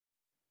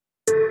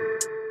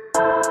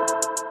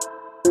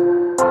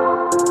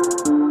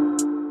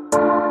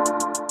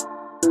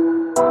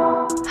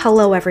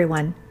Hello,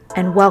 everyone,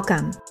 and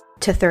welcome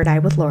to Third Eye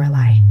with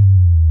Lorelei.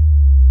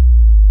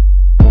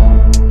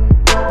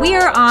 We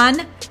are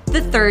on the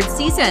third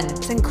season.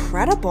 It's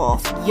incredible.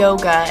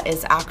 Yoga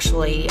is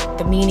actually,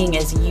 the meaning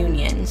is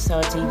union. So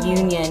it's a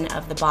union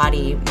of the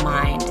body,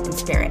 mind, and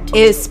spirit.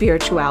 Is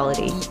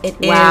spirituality. It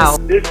Wow. is.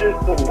 This is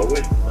the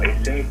lowest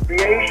place in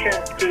creation.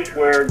 This is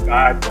where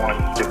God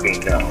wants to be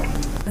known.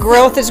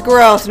 Growth is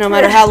growth, no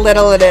matter how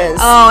little it is.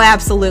 Oh,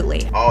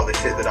 absolutely. All the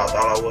shit that I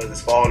thought I was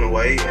is falling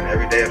away, and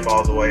every day it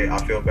falls away,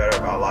 I feel better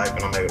about life,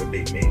 and I'm able to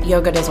be me.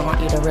 Yoga doesn't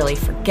want you to really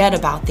forget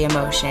about the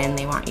emotion.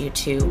 They want you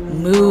to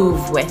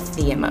move with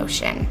the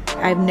emotion.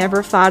 I've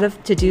never thought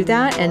of to do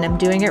that, and I'm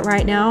doing it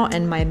right now,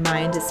 and my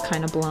mind is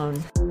kind of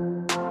blown.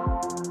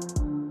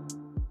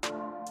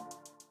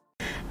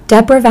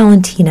 Debra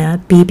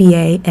Valentina,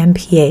 BBA,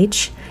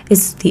 MPH,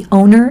 is the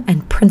owner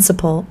and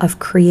principal of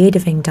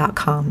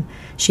Creativing.com.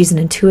 She's an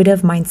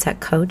intuitive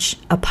mindset coach,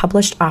 a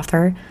published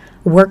author,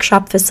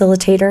 workshop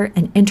facilitator,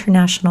 and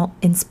international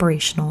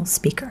inspirational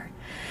speaker.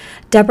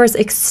 Debra's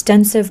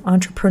extensive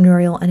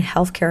entrepreneurial and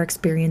healthcare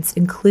experience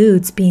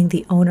includes being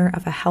the owner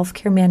of a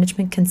healthcare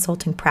management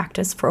consulting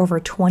practice for over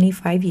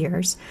 25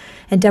 years,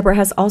 and Debra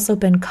has also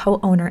been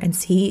co-owner and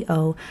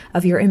CEO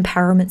of Your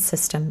Empowerment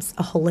Systems,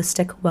 a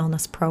holistic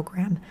wellness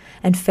program,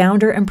 and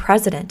founder and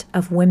president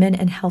of Women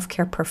in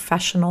Healthcare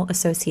Professional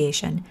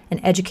Association,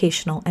 an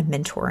educational and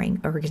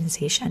mentoring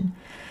organization.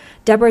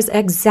 Debra's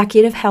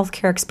executive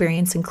healthcare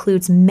experience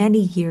includes many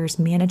years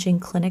managing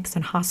clinics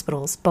and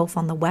hospitals, both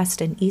on the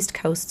West and East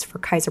Coasts for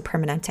Kaiser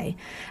Permanente,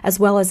 as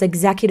well as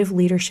executive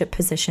leadership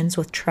positions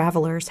with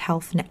Travelers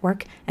Health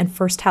Network and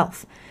First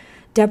Health.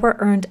 Debra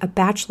earned a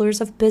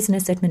Bachelor's of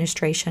Business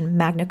Administration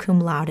magna cum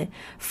laude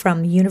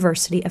from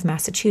University of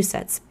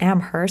Massachusetts,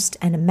 Amherst,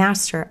 and a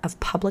Master of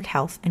Public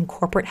Health and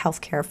Corporate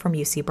Healthcare from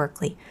UC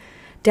Berkeley.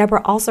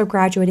 Debra also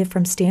graduated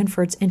from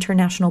Stanford's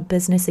International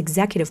Business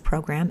Executive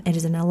Program and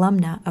is an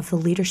alumna of the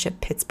Leadership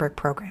Pittsburgh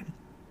program.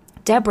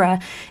 Debra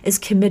is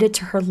committed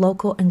to her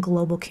local and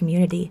global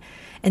community.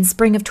 In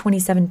spring of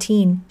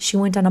 2017, she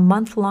went on a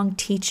month-long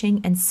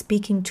teaching and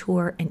speaking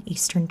tour in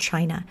Eastern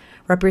China,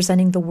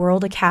 representing the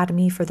World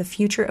Academy for the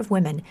Future of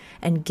Women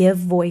and Give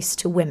Voice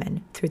to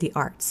Women through the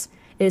Arts.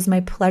 It is my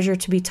pleasure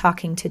to be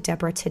talking to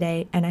Debra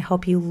today, and I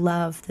hope you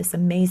love this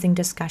amazing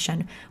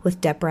discussion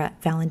with Debra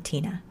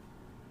Valentina.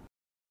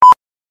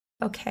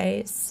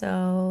 Okay,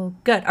 so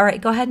good. All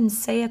right, go ahead and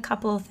say a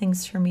couple of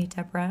things for me,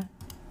 Debra.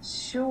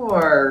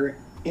 Sure.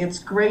 It's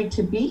great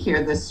to be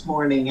here this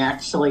morning,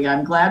 actually.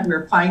 I'm glad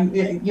we're fine.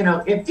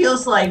 It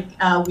feels like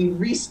we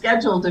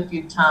rescheduled a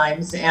few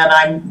times, and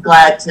I'm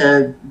glad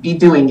to be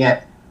doing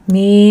it.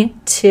 Me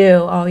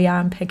too. Oh, yeah,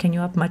 I'm picking you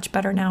up much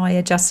better now. I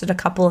adjusted a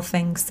couple of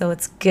things, so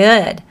it's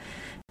good.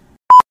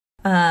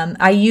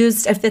 I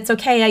used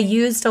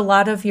a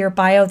lot of your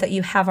bio that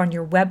you have on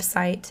your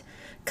website,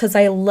 because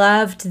I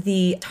loved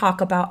the talk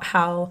about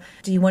how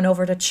you went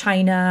over to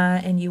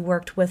China and you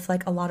worked with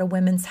like a lot of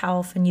women's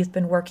health, and you've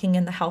been working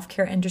in the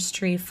healthcare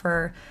industry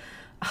for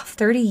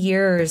 30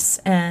 years.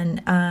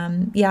 And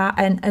and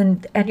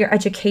your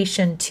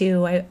education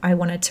too. I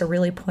wanted to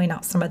really point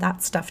out some of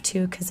that stuff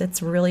too, because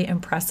it's really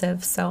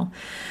impressive. So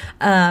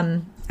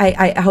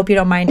I hope you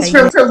don't mind.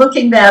 Thanks for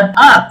looking that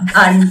up.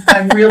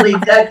 I'm really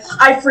good.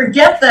 I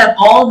forget that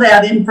all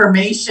that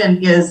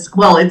information is,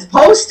 it's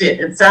posted.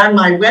 It's on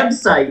my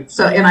website.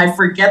 And I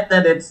forget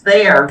that it's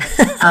there.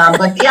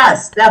 But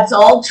yes, that's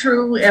all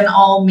true and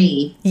all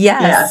me.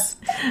 Yes.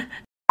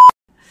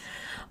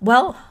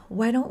 Well,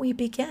 why don't we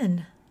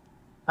begin?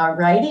 All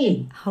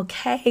righty.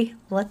 Okay,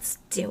 let's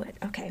do it.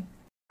 Okay.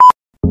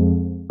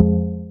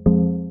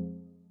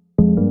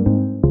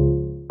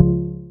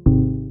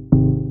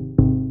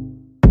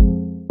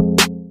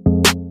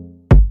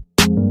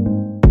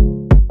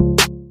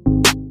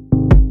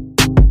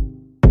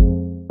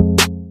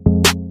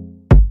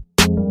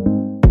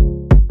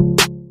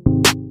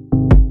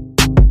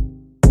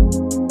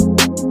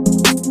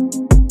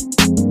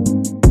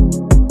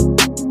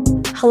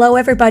 Hello,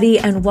 everybody,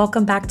 and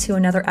welcome back to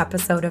another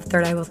episode of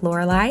Third Eye with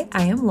Lorelei.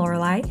 I am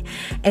Lorelei,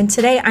 and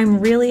today I'm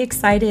really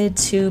excited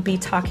to be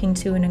talking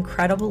to an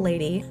incredible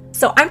lady.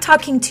 So I'm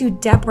talking to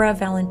Debra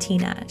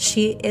Valentina.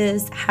 She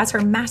has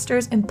her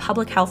master's in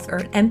public health, or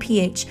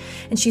MPH,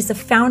 and she's the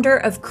founder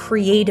of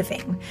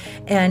Creativing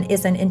and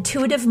is an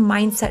intuitive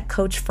mindset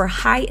coach for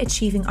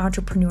high-achieving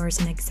entrepreneurs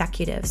and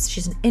executives.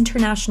 She's an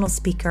international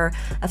speaker,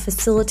 a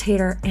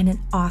facilitator, and an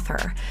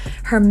author.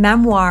 Her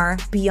memoir,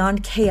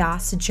 Beyond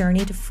Chaos: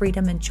 Journey to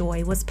Freedom and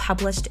Joy, was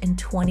published in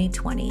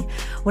 2020.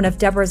 One of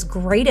Debra's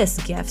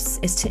greatest gifts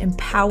is to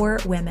empower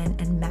women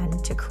and men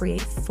to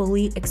create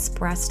fully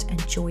expressed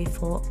and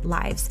joyful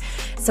lives.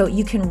 So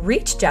you can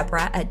reach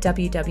Debra at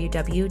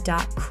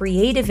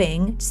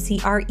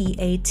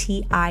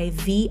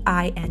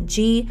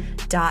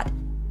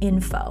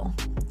www.creativing.info.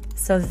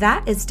 So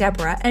that is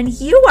Debra, and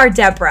you are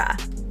Debra.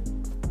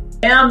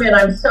 And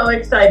I'm so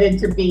excited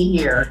to be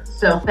here.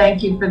 So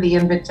thank you for the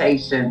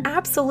invitation.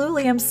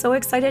 Absolutely. I'm so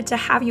excited to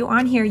have you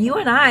on here. You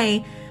and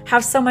I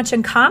have so much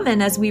in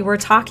common, as we were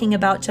talking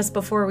about just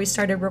before we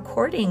started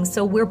recording.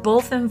 So we're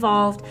both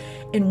involved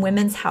in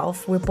women's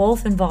health. We're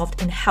both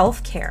involved in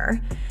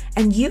healthcare.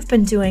 And you've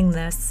been doing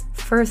this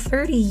for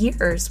 30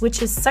 years,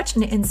 which is such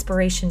an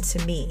inspiration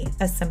to me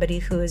as somebody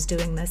who is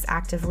doing this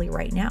actively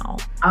right now.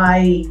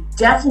 I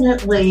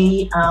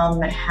definitely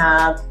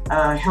have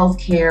a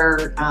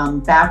healthcare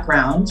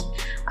background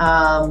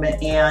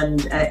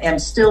and am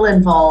still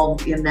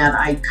involved in that.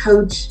 I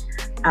coach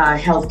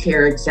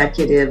healthcare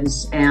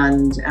executives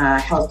and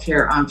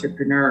healthcare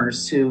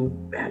entrepreneurs who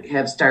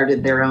have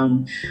started their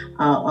own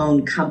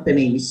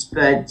companies.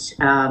 But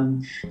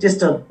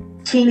just a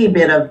teeny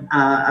bit of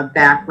a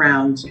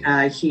background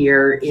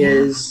here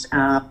is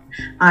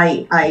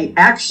I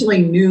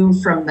actually knew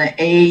from the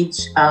age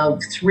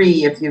of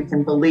 3, if you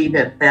can believe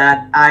it,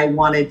 that I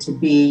wanted to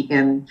be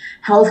in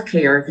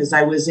healthcare because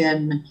I was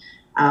in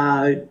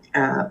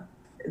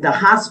the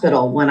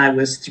hospital when I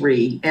was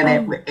 3, and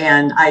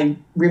I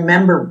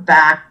remember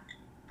back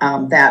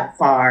that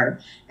far,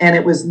 and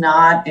it was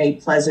not a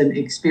pleasant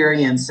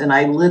experience. And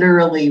I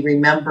literally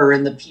remember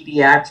in the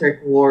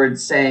pediatric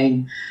ward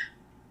saying,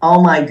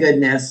 "Oh my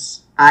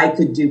goodness, I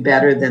could do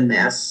better than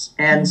this."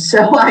 And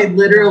so I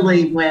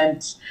literally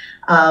went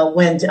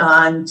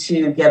on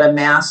to get a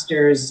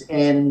master's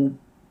in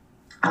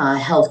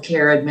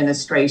healthcare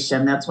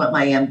administration. That's what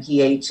my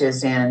MPH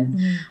is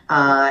in.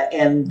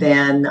 And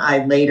then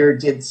I later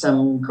did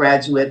some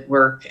graduate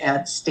work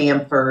at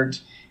Stanford,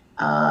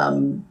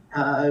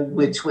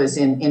 which was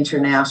in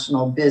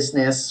international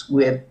business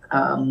with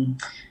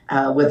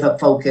a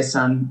focus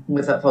on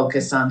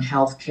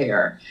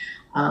healthcare.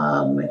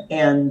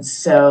 And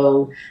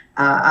so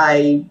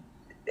I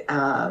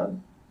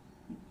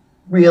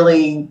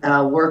really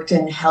worked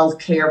in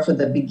healthcare for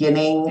the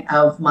beginning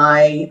of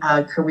my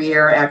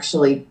career,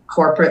 actually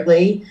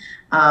corporately,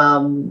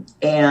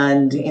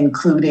 and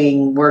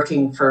including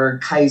working for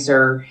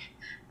Kaiser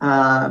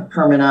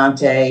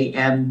Permanente.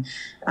 And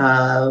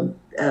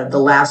the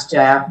last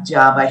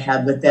job I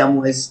had with them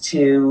was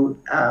to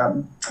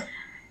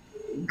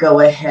go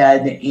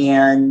ahead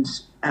and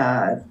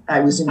I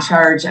was in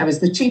charge. I was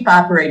the chief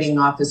operating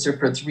officer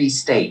for 3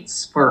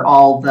 states for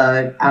all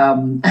the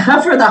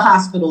for the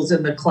hospitals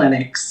and the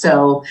clinics.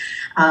 So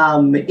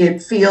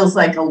it feels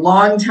like a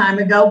long time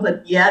ago,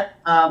 but yet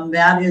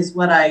that is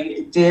what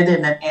I did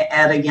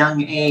at a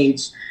young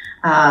age.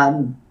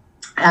 And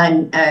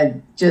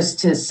just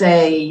to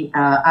say,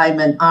 I'm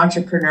an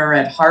entrepreneur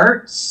at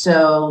heart,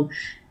 so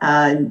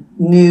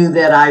knew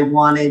that I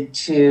wanted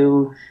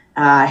to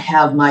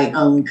have my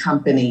own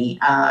company.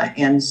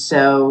 And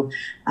so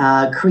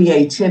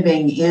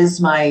Creativing is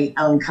my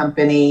own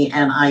company,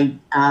 and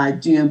I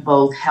do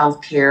both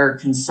healthcare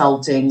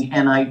consulting,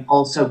 and I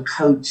also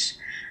coach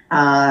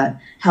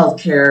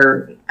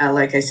healthcare,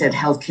 like I said,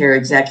 healthcare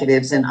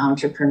executives and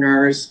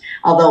entrepreneurs,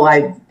 although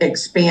I've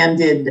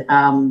expanded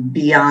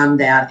beyond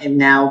that and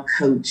now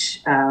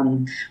coach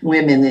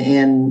women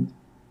in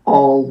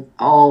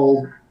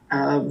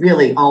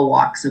really all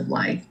walks of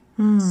life.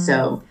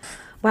 So.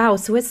 Wow.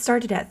 So it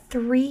started at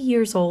 3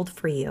 years old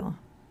for you.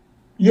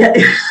 Yeah,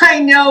 I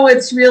know.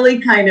 It's really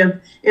kind of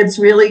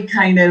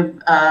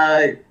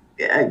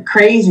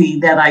crazy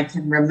that I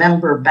can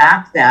remember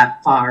back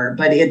that far,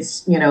 but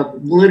it's,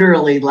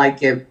 literally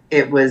like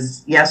it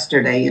was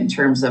yesterday in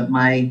terms of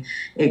my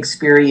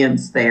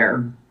experience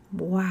there.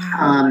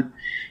 Wow.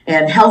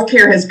 And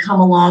healthcare has come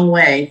a long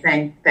way,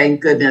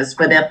 thank goodness.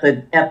 But at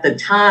the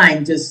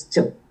time, just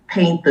to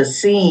paint the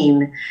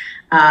scene,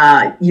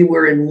 you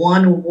were in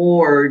one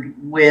ward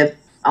with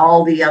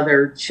all the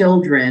other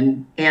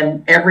children,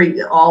 and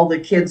all the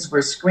kids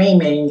were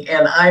screaming,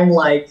 and I'm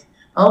like,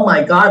 oh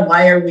my God,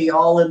 why are we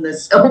all in the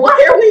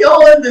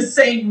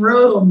same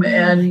room?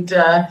 And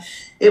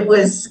it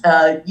was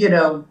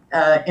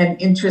an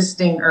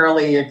interesting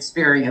early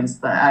experience.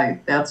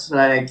 That's what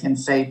I can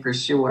say for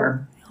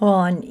sure.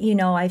 Well,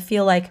 and I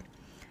feel like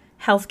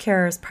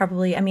healthcare is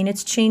probably,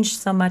 it's changed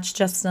so much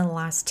just in the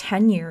last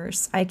 10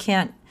 years. I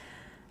can't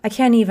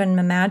even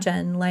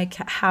imagine like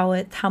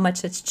how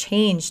much it's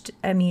changed.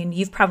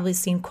 You've probably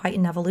seen quite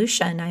an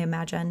evolution, I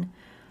imagine.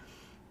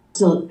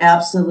 So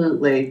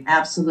absolutely.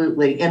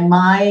 And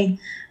my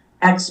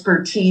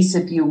expertise,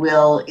 if you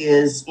will,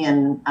 is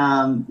in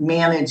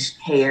managed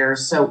care.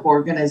 So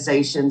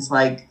organizations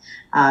like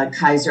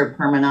Kaiser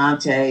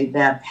Permanente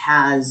that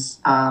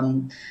has,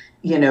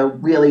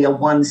 really a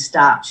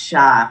one-stop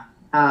shop.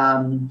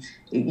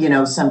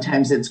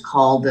 Sometimes it's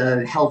called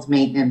a health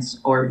maintenance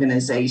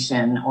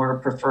organization or a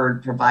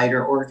preferred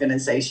provider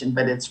organization,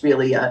 but it's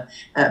really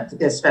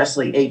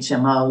especially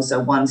HMOs, a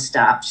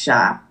one-stop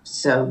shop.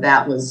 So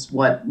that was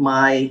what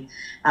when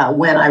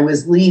I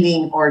was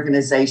leading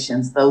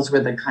organizations, those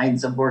were the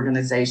kinds of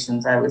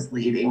organizations I was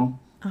leading.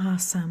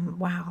 Awesome.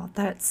 Wow.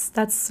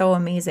 That's so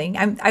amazing.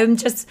 I'm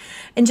just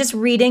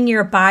reading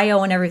your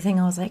bio and everything.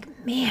 I was like,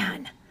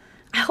 man,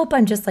 I hope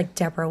I'm just like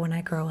Debra when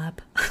I grow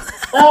up.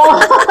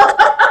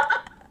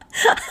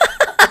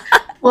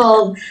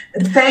 Well,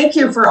 thank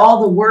you for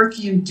all the work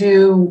you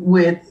do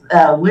with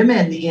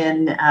women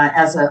in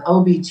as an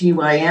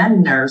OBGYN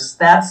nurse.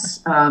 That's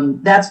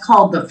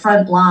called the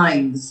front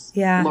lines,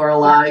 Yeah.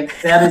 Lorelei.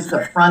 That is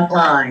the front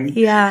line.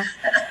 Yeah,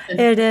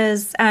 it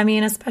is. I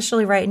mean,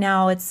 especially right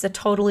now, it's a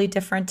totally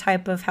different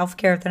type of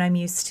healthcare that I'm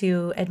used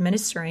to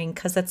administering,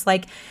 because it's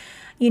like,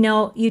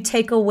 you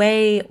take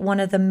away one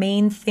of the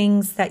main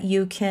things that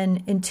you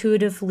can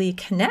intuitively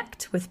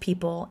connect with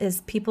people is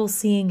people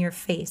seeing your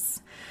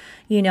face.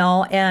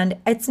 And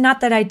it's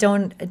not that I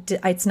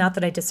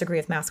disagree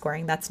with mask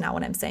wearing. That's not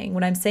what I'm saying.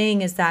 What I'm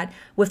saying is that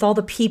with all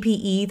the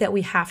PPE that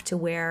we have to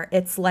wear,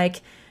 it's like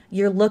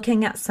you're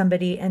looking at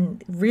somebody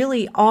and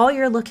really all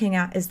you're looking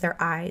at is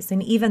their eyes.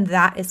 And even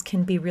that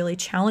can be really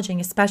challenging,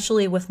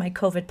 especially with my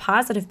COVID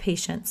positive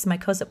patients, my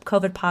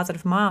COVID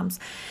positive moms,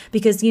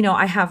 because,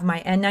 I have my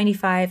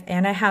N95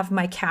 and I have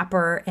my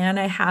capper and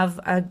I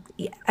have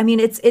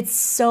it's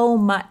so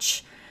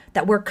much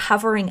that we're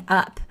covering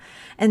up.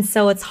 And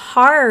so it's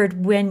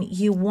hard when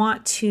you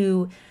want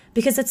to,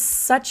 because it's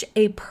such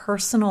a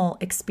personal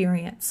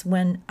experience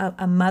when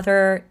a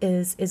mother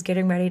is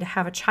getting ready to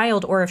have a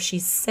child, or if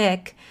she's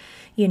sick,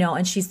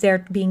 and she's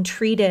there being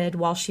treated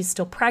while she's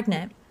still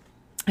pregnant.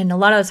 And a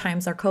lot of the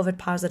times our COVID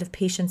positive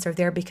patients are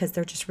there because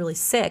they're just really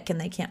sick and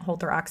they can't hold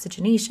their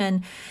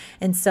oxygenation.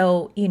 And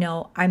so,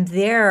 I'm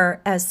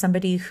there as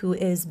somebody who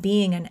is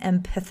being an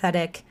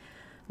empathetic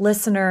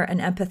listener, an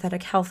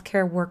empathetic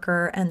healthcare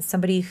worker, and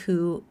somebody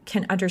who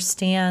can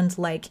understand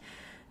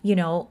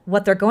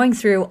what they're going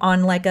through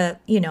on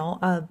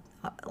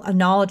a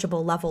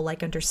knowledgeable level,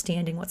 like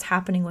understanding what's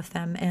happening with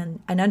them and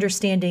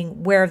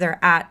understanding where they're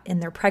at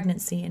in their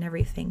pregnancy and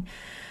everything.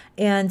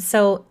 And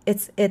so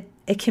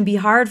it can be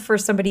hard for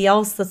somebody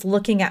else that's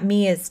looking at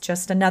me as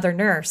just another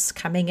nurse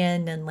coming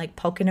in and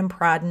poking and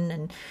prodding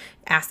and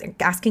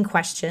asking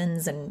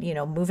questions and,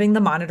 moving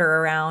the monitor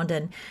around.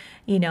 And,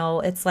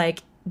 it's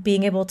like,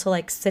 being able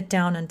to sit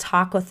down and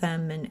talk with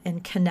them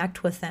and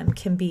connect with them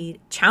can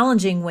be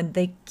challenging when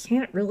they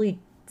can't really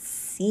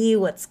see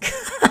what's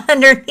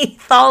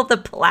underneath all the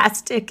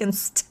plastic and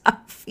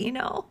stuff,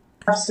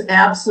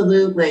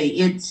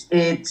 Absolutely.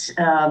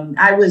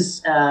 I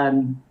was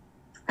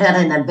at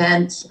an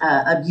event,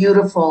 a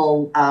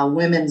beautiful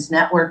women's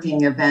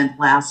networking event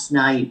last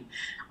night.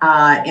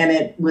 And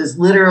it was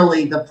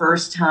literally the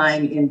first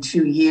time in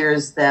 2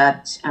 years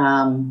that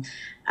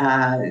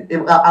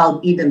I'll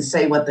even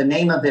say what the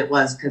name of it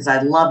was because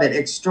I love it.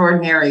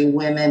 Extraordinary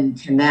Women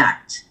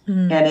Connect.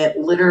 And it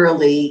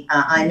literally,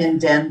 I'm in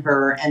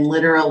Denver, and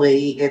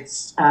literally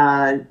it's,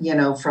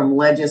 from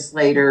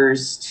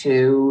legislators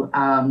to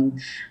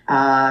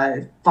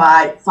five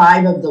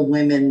of the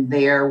women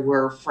there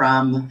were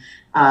from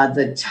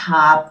the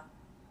top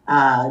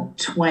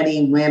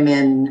 20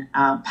 women,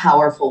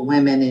 powerful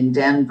women in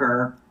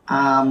Denver.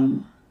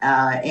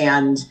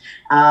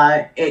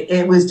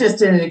 It was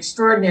just an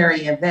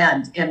extraordinary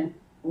event. And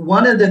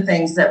one of the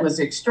things that was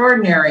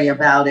extraordinary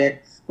about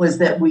it was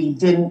that we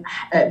didn't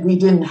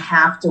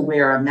have to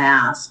wear a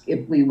mask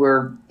if we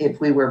were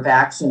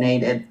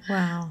vaccinated.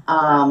 Wow.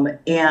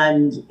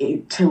 And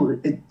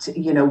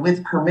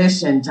with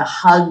permission to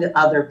hug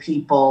other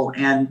people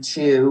and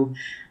to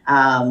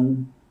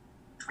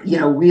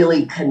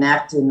really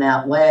connect in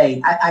that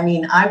way.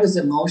 I was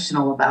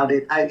emotional about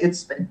it.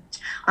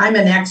 I'm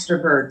an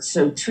extrovert,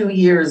 so 2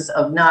 years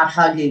of not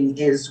hugging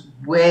is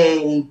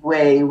way,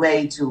 way,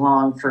 way too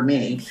long for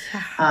me.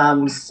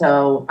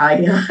 So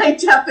I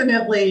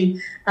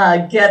definitely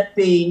get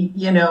the,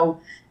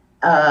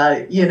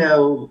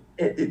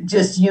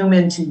 just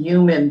human to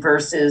human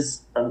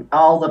versus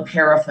all the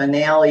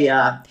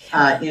paraphernalia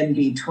in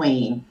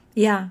between.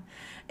 Yeah.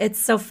 It's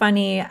so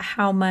funny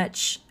how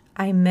much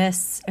I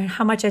miss and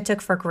how much I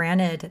took for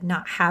granted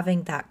not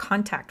having that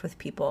contact with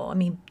people.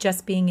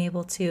 Just being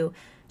able to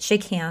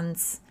shake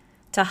hands,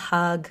 to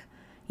hug,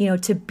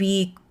 to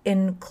be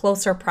in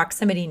closer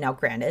proximity. Now,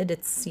 granted,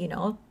 it's,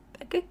 a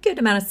good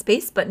amount of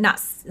space, but not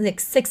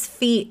 6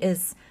 feet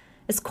is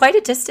quite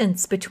a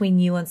distance between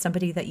you and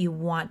somebody that you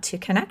want to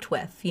connect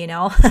with,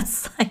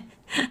 It's like,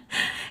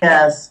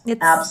 yes,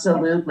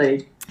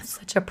 absolutely.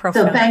 Such a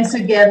profound. So thanks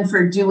again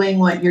for doing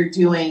what you're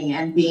doing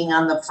and being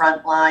on the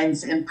front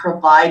lines and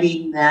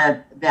providing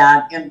that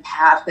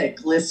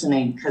empathic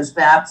listening, because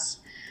that's,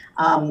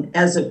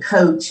 as a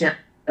coach,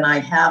 and I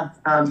have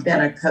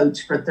been a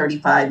coach for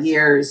 35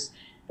 years,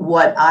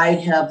 what I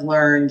have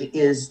learned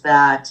is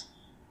that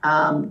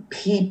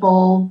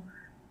people,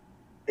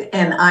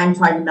 and I'm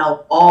talking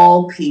about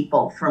all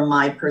people from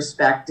my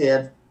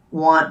perspective,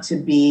 want to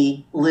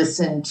be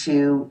listened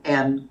to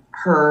and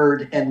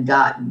heard and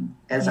gotten,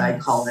 as I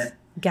call it.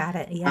 Got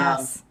it.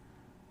 Yes.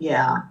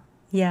 Yeah.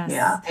 Yes.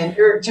 Yeah. And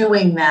you're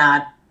doing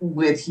that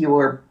with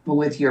your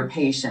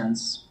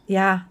patients.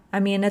 Yeah.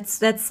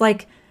 That's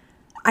like,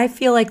 I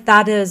feel like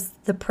that is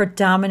the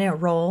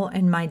predominant role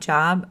in my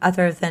job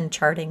other than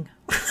charting.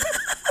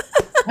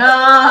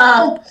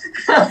 Oh,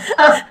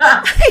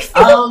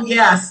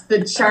 yes,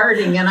 the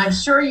charting. And I'm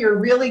sure you're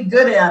really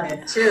good at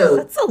it too.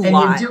 That's a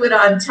lot. And you do it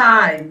on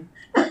time.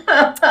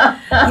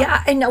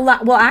 Yeah, and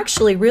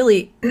actually,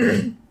 really,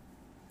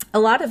 a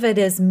lot of it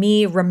is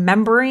me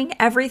remembering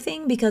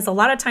everything, because a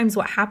lot of times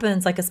what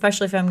happens, like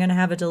especially if I'm going to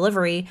have a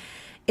delivery,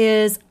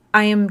 is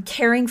I am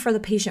caring for the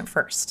patient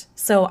first.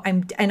 So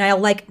I'll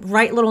like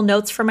write little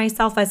notes for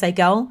myself as I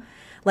go.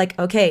 Like,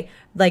 okay,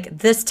 like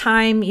this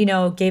time,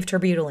 gave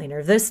terbutaline,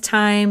 or this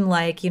time,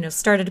 like,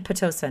 started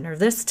Pitocin, or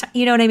this,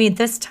 you know what I mean?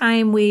 This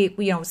time we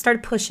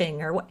started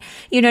pushing, or what,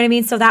 you know what I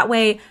mean? So that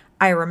way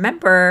I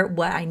remember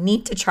what I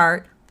need to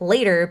chart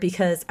later,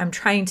 because I'm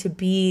trying to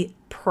be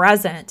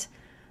present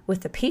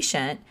with the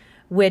patient,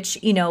 which,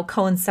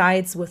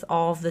 coincides with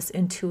all of this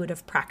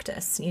intuitive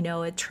practice.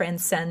 It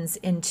transcends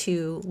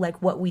into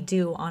like what we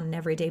do on an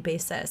everyday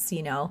basis,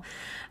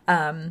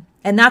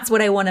 and that's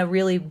what I want to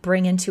really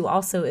bring into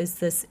also, is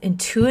this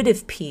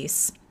intuitive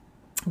piece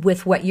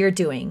with what you're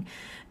doing.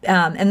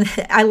 And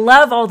I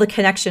love all the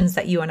connections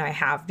that you and I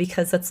have,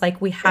 because it's like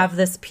we have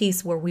this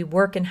piece where we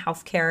work in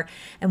healthcare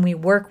and we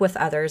work with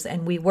others,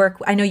 and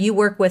I know you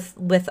work with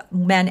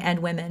men and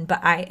women,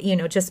 but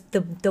just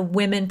the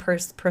women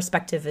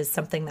perspective is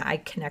something that I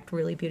connect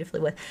really beautifully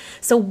with.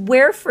 So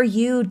where for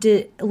you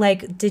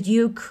did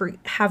you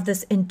have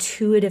this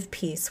intuitive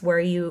piece where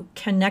you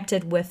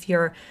connected with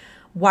your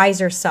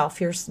wiser self,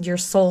 your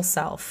soul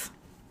self?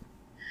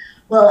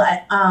 Well,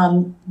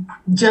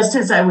 just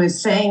as I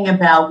was saying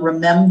about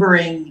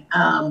remembering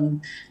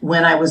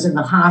when I was in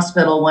the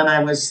hospital when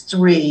I was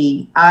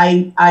 3,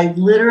 I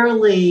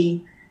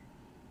literally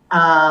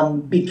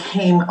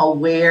became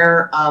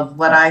aware of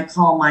what I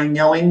call my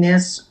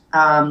knowingness,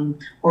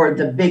 or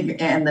the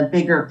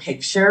bigger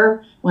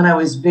picture, when I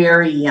was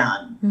very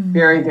young,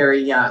 very,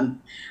 very young.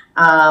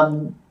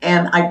 And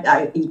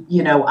I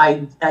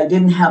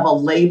didn't have a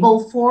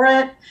label for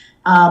it,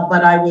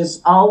 but I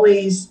was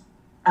always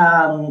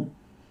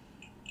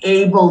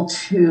able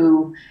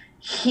to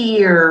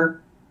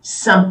hear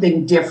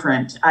something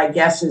different, I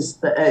guess is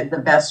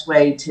the best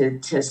way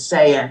to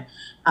say it.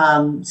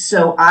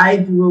 So I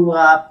grew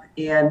up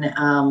in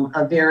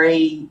a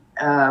very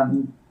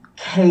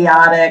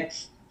chaotic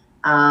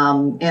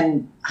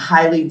and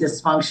highly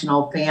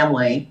dysfunctional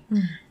family.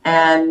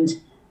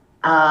 And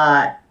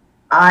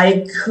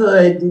I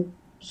could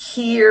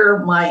hear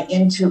my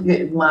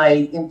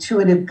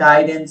intuitive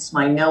guidance,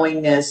 my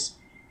knowingness,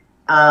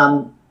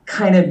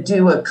 kind of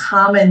do a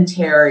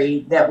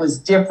commentary that was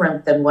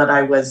different than what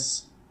I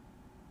was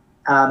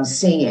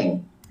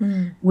seeing,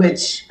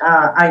 which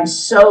I'm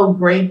so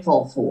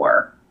grateful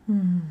for.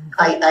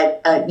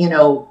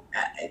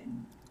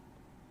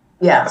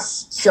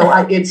 Yes. So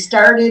it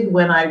started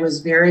when I was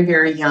very,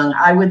 very young.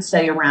 I would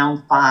say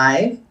around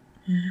 5.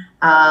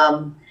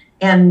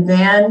 And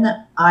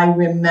then I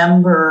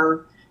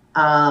remember,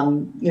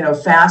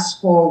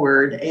 fast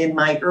forward, in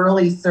my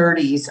early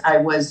 30s, I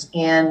was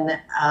in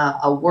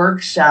a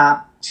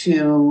workshop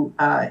to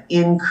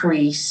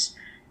increase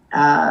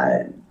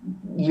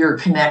your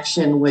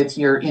connection with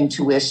your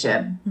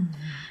intuition.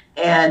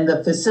 And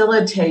the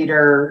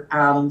facilitator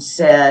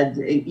said,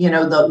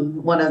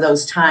 one of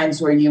those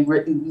times where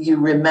you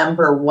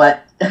remember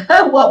what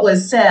what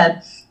was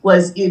said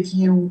was, if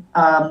you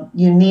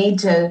need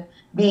to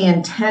be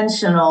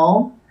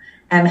intentional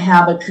and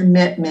have a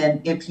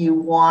commitment if you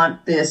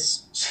want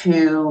this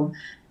to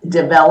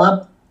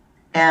develop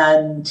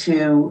and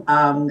to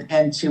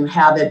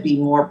have it be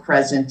more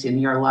present in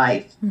your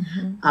life.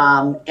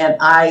 And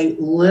I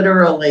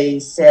literally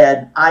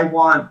said, I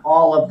want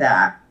all of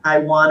that. I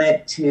want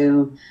it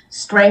to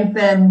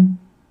strengthen.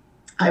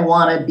 I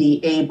want to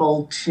be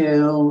able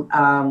to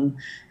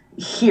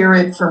hear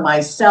it for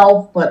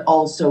myself, but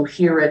also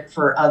hear it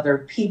for other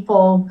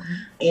people.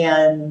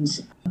 And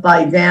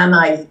by then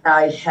I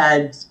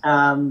had,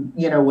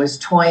 was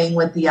toying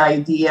with the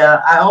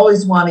idea. I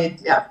always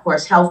wanted, of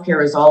course,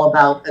 healthcare is all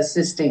about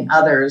assisting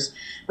others,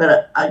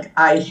 but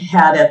I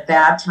had at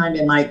that time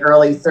in my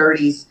early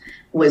 30s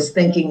was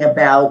thinking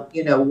about,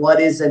 what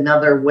is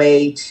another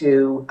way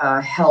to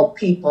help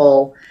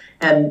people.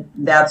 And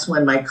that's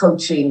when my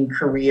coaching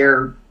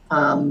career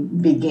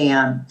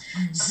began.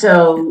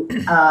 So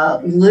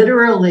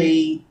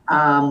literally,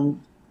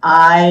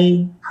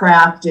 I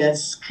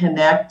practice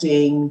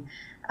connecting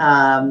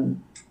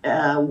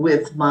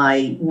with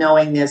my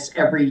knowingness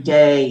every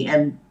day.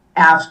 And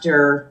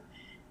after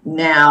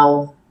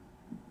now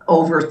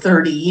over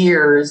 30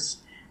 years,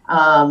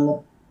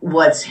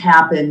 what's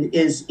happened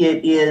is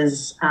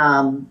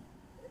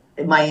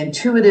my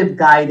intuitive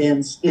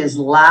guidance is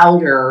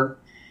louder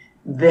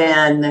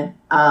than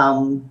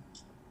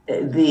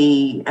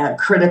the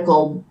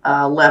critical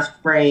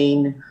left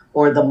brain,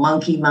 or the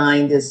monkey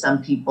mind, as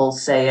some people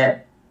say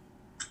it.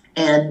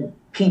 And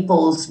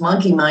people's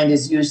monkey mind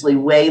is usually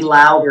way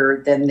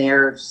louder than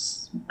their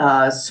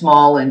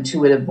small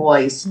intuitive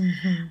voice.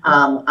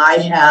 I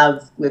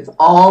have, with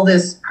all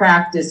this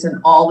practice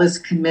and all this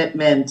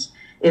commitment,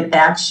 it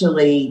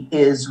actually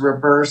is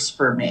reverse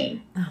for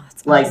me. Oh,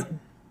 that's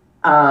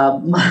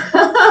awesome.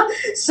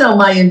 So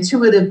my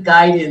intuitive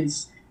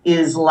guidance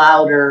is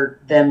louder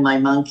than my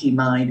monkey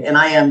mind, and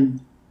I am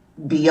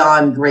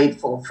beyond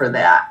grateful for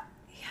that.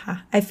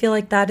 I feel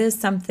like that is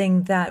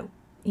something that,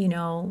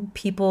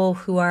 people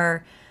who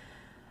are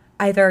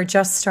either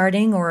just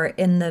starting or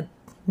in the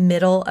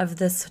middle of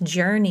this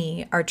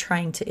journey are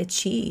trying to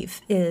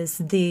achieve, is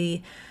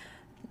the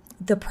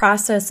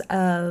process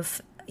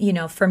of,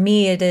 for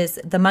me, it is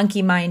the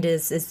monkey mind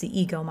is the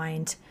ego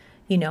mind.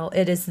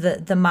 It is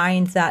the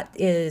mind that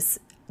is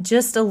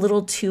just a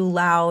little too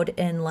loud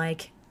in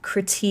like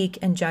critique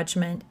and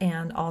judgment.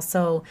 And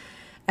also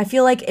I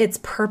feel like its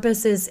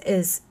purpose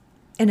is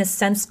in a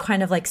sense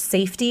kind of like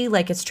safety,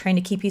 like it's trying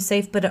to keep you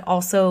safe, but it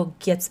also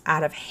gets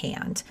out of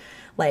hand.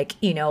 Like,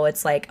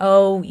 it's like,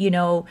 oh,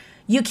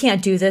 you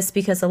can't do this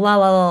because of la,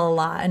 la, la, la,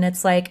 la. And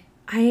it's like,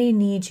 I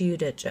need you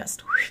to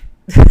just.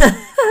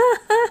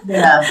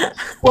 Yeah.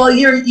 Well,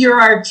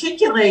 you're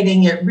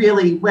articulating it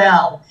really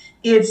well.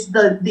 It's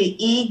the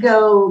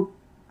ego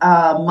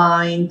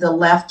mind, the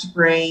left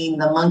brain,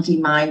 the monkey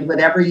mind,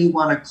 whatever you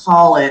want to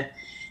call it,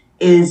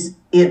 is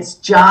its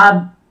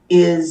job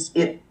is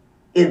to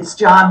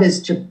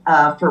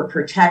for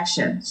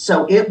protection.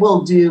 So it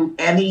will do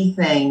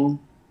anything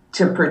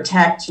to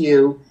protect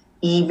you,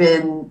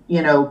 even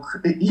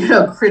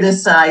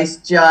criticize,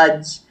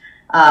 judge,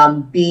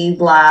 be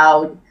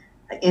loud,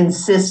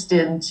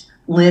 insistent,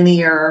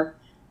 linear,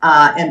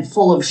 and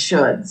full of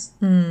shoulds.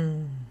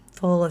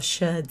 Full of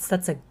shoulds.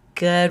 That's a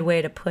good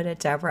way to put it,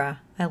 Debra.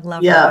 I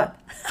love that.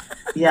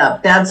 Yeah,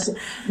 that's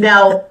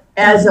now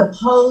as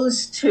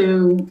opposed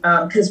to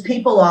because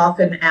people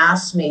often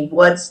ask me,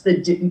 what's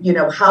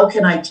the how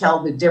can I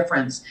tell the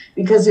difference?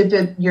 Because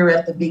if you're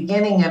at the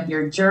beginning of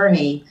your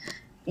journey,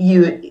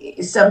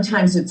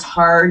 sometimes it's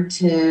hard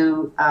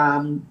to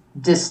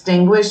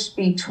distinguish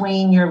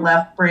between your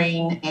left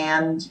brain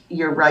and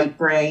your right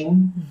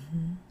brain.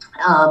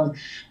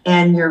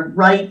 And your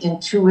right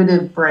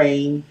intuitive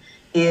brain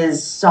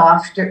is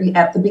softer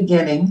at the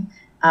beginning,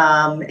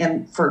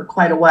 and for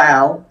quite a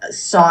while,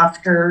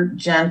 softer,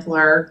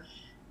 gentler,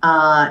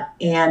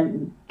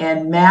 and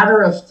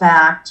matter of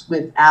fact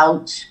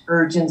without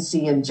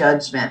urgency and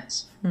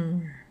judgment.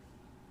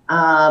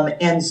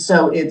 And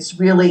so it's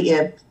really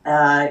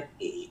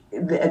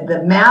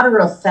the matter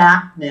of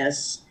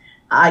factness,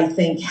 I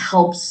think,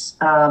 helps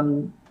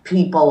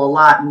people a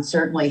lot, and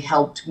certainly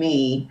helped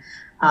me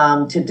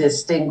to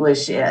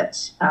distinguish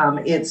it.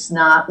 It's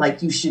not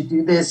like you should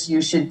do this,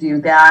 you should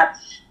do that,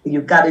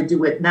 you've got to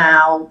do it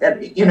now.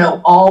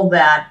 All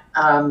that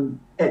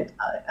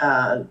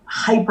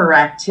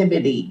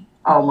hyperactivity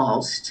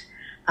almost.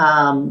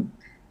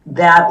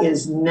 That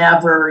is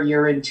never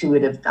your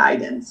intuitive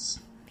guidance.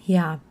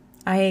 Yeah.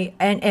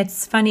 And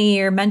it's funny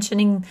you're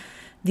mentioning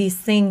these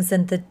things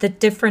and the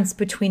difference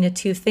between the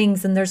two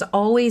things. And there's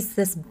always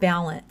this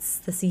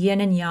balance, this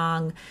yin and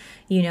yang,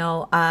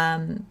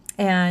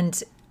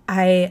 and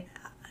I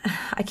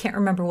can't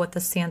remember what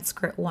the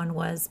Sanskrit one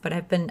was, but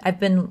I've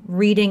been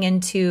reading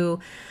into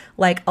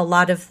like a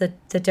lot of the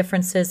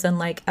differences, and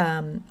like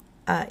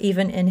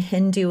even in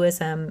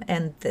Hinduism,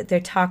 and they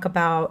talk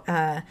about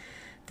the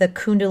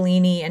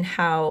Kundalini and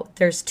how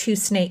there's two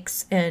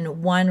snakes, and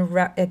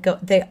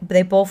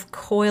they both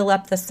coil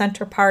up the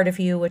center part of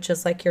you, which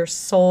is like your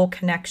soul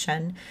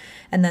connection,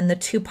 and then the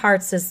two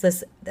parts is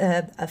this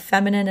a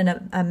feminine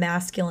and a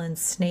masculine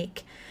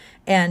snake.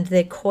 And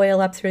they coil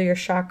up through your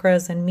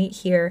chakras and meet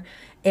here.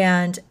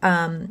 And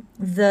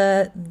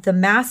the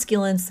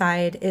masculine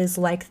side is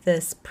like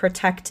this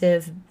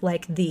protective,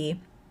 like the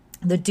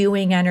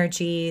doing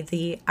energy,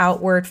 the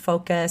outward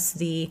focus,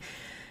 the,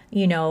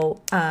 in a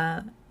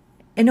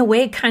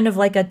way, kind of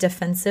like a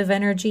defensive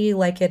energy.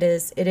 Like it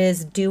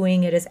is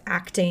doing, it is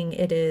acting,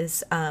 it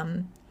is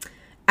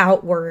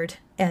outward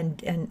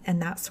and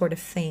that sort of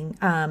thing.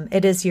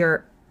 It is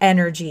your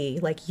energy,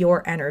 like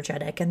you're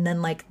energetic. And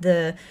then like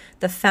the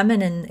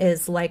feminine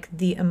is like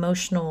the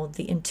emotional,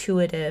 the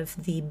intuitive,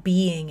 the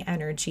being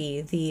energy,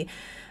 the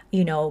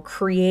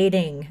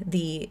creating,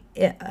 the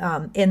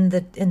in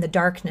the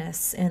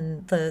darkness,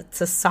 and the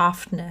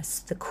softness,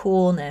 the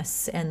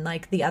coolness, and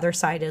like the other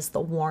side is the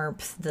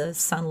warmth, the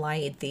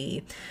sunlight,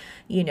 the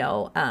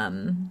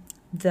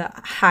the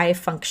high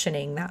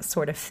functioning, that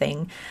sort of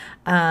thing.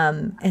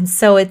 And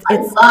so I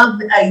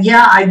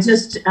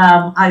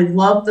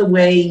love the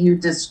way you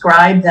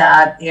describe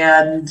that,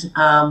 and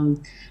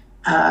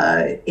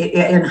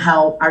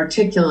how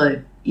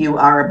articulate you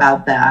are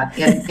about that.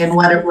 And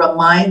what it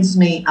reminds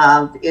me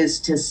of is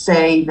to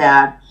say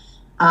that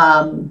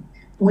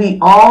we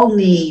all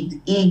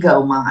need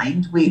ego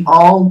mind. We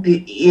all,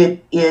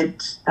 it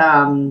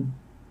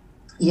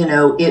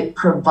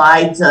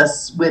provides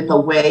us with a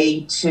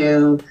way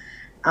to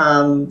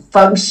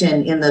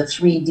function in the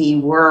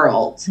 3D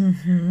world.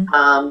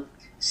 Mm-hmm.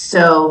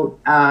 So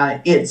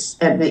it's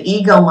the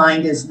ego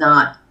mind is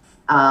not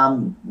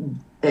bad,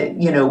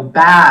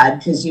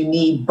 because you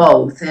need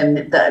both, and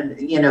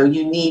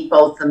you need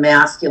both the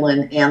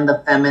masculine and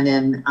the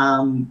feminine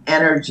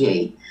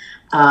energy.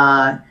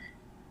 When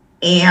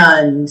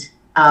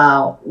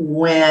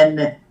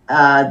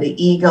the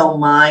ego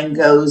mind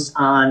goes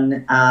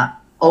on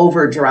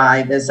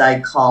overdrive, as I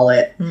call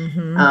it,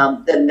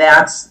 then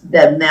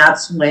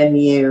that's when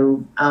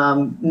you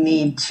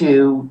need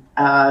to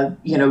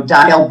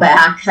dial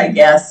back, I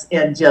guess,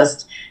 and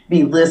just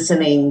be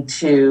listening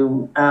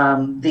to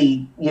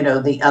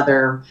the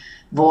other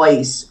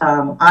voice.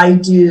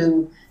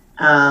 I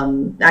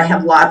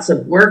have lots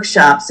of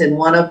workshops, and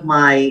one of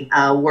my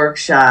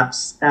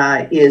workshops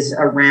is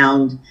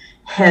around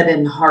head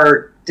and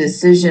heart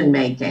decision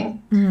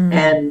making.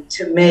 And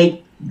to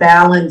make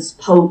balanced,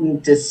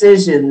 potent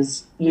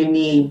decisions, you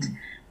need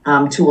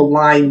to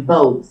align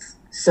both.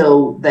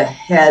 So the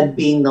head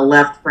being the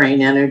left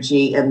brain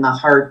energy and the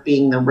heart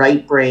being the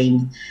right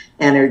brain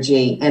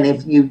energy. And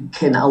if you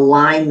can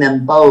align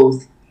them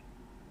both,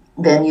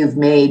 then you've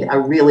made a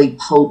really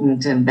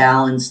potent and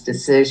balanced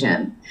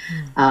decision.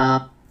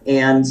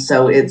 And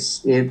so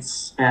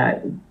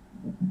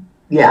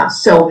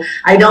so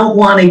I don't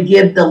want to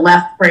give the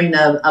left brain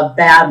a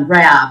bad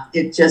rap.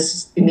 It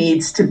just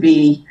needs to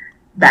be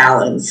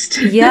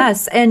balanced.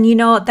 Yes. And,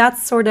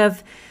 that's sort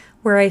of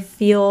where I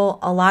feel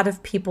a lot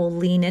of people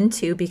lean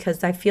into,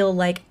 because I feel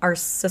like our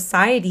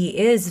society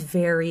is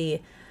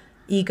very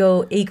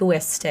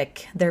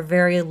egoistic. They're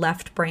very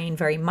left brain,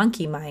 very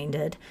monkey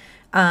minded.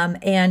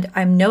 And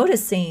I'm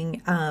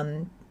noticing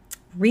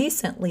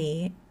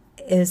recently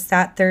is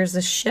that there's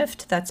a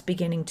shift that's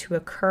beginning to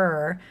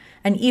occur.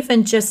 And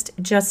even just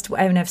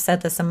I've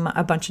said this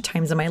a bunch of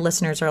times, and my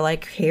listeners are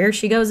like, here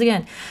she goes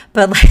again.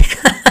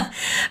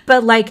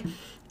 But like,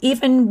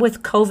 even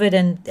with COVID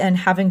and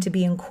having to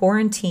be in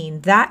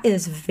quarantine, that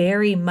is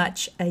very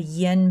much a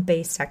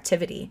yin-based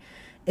activity,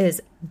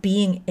 is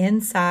being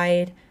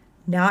inside,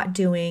 not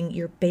doing.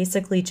 You're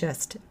basically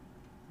just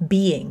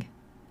being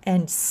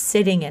and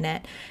sitting in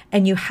it.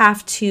 And you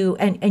have to,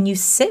 and you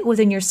sit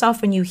within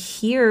yourself, and you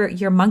hear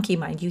your monkey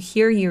mind, you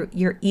hear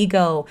your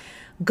ego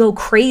go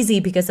crazy,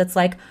 because it's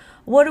like,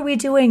 what are we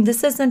doing?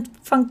 This isn't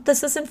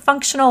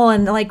functional.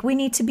 And like, we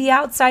need to be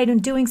outside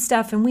and doing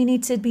stuff, and we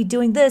need to be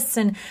doing this,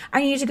 and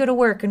I need to go to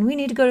work, and we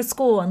need to go to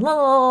school, and la,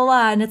 la, la,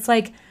 la. And it's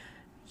like,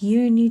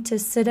 you need to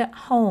sit at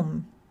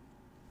home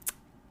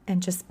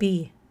and just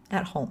be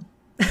at home.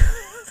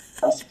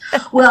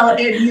 Well,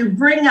 and you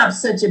bring up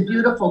such a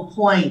beautiful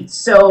point.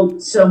 So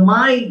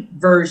my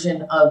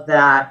version of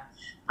that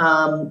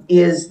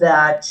is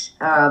that,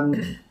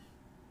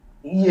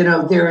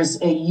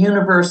 there's a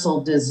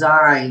universal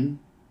design.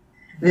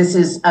 This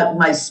is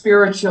my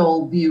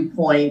spiritual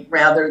viewpoint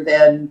rather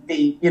than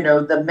the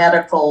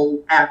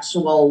medical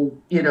actual,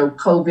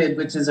 COVID,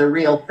 which is a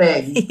real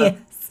thing.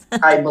 Yes.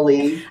 I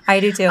believe. I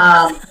do too.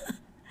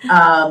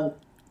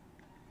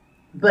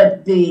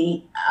 But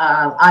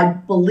I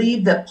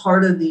believe that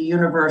part of the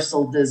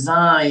universal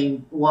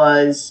design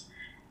was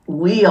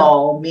we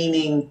all,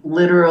 meaning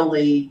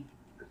literally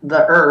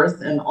the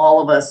earth and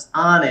all of us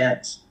on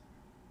it,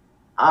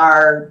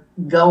 are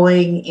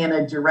going in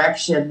a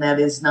direction that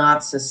is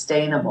not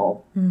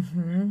sustainable.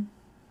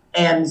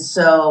 And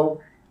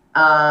so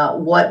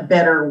what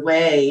better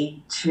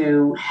way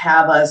to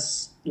have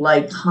us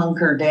like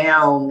hunker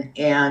down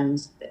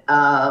and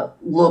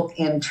look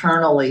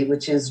internally,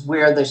 which is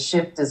where the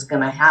shift is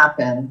going to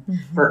happen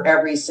for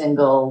every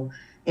single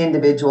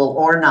individual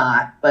or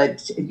not.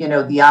 But,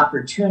 the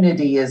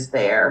opportunity is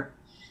there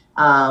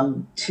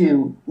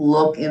to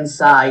look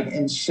inside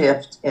and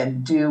shift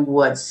and do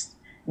what's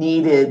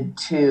needed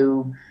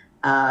to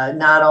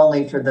not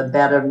only for the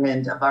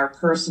betterment of our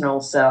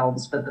personal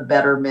selves, but the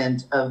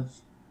betterment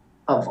of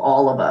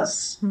all of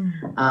us.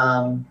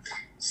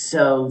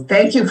 So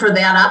thank you for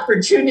that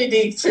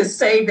opportunity to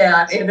say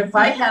that. And if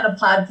I had a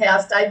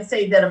podcast, I'd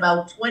say that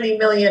about 20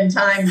 million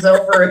times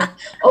over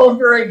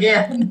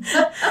again.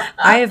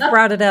 I have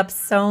brought it up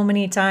so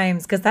many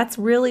times, because that's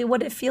really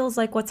what it feels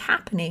like. What's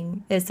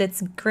happening is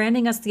it's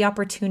granting us the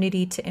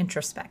opportunity to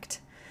introspect.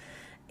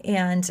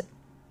 And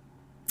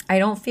I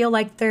don't feel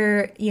like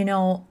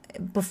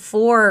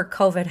before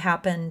COVID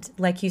happened,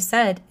 like you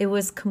said, it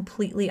was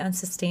completely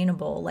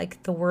unsustainable.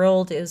 Like the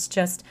world is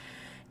just,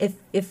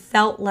 it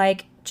felt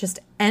like just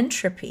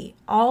entropy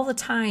all the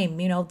time.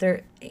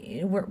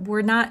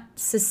 We're not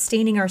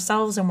sustaining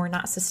ourselves, and we're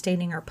not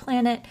sustaining our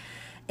planet.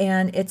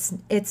 And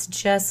it's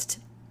just,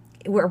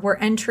 we're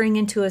entering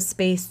into a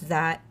space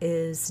that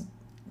is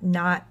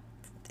not,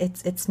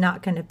 it's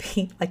not going to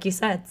be, like you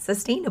said,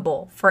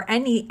 sustainable for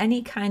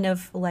any kind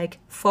of like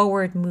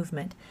forward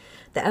movement.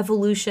 The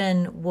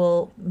evolution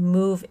will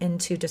move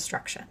into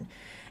destruction.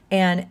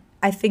 And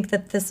I think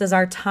that this is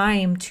our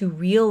time to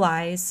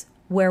realize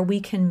where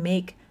we can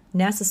make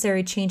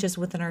necessary changes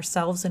within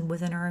ourselves and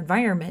within our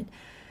environment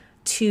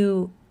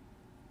to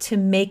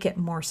make it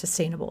more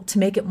sustainable, to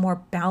make it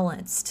more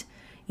balanced,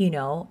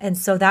 And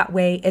so that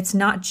way it's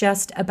not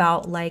just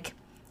about like,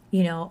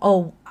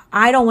 oh,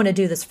 I don't want to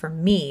do this for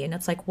me. And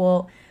it's like,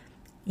 well,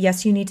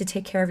 yes, you need to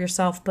take care of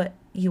yourself, but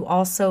you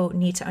also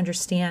need to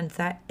understand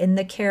that in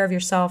the care of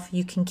yourself,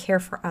 you can care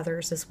for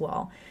others as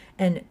well,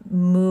 and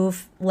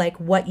move like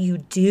what you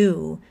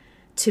do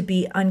to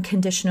be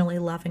unconditionally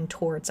loving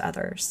towards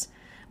others,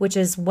 which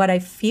is what I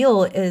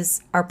feel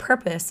is our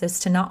purpose,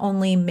 is to not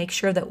only make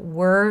sure that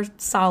we're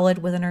solid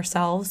within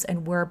ourselves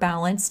and we're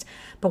balanced,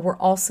 but we're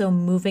also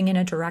moving in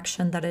a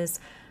direction that is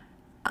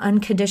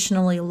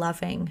unconditionally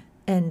loving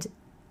and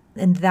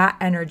that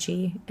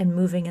energy and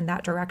moving in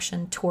that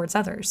direction towards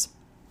others.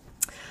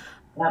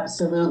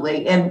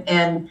 Absolutely.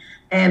 And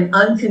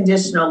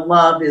unconditional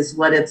love is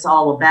what it's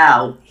all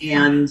about.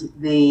 And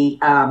the,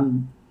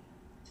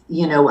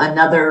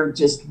 another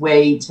just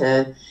way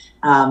to,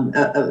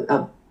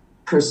 a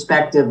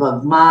perspective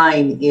of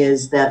mine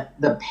is that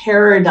the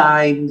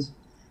paradigm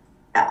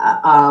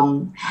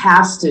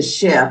has to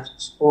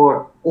shift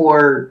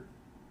or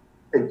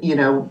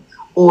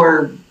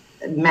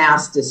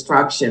mass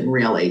destruction,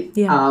 really.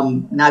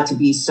 Not to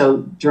be so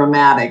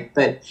dramatic,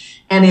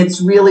 and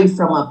it's really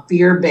from a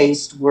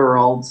fear-based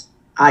world,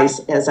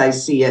 as I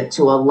see it,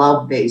 to a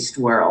love-based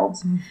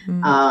world.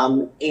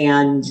 I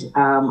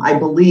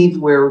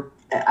believe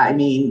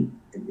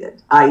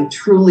I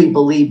truly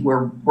believe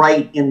we're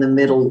right in the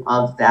middle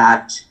of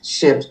that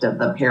shift of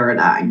the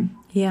paradigm.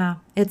 Yeah,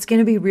 it's going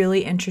to be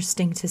really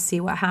interesting to see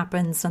what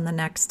happens in the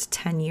next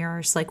 10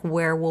 years, like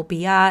where we'll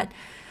be at,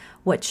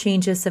 what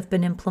changes have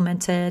been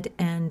implemented,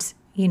 and,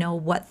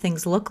 what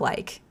things look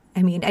like.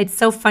 I mean, it's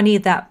so funny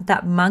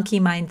that monkey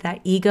mind,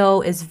 that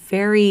ego is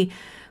very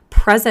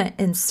present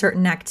in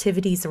certain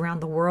activities around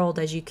the world.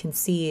 As you can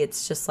see,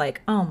 it's just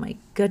like, oh my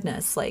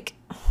goodness, like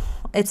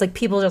it's like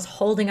people just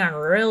holding on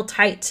real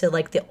tight to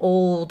like the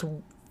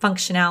old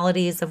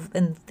functionalities of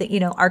and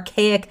the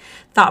archaic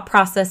thought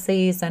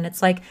processes, and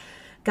it's like,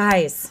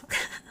 guys,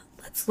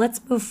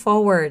 let's move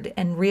forward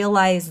and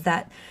realize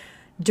that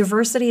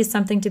diversity is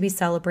something to be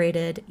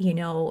celebrated.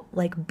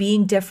 Like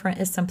being different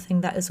is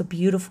something that is a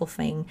beautiful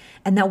thing,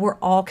 and that we're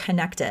all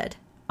connected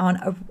on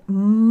a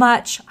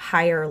much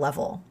higher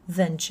level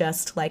than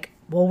just like,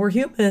 well, we're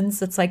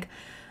humans. It's like,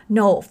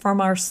 no, from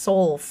our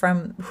soul,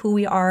 from who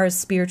we are as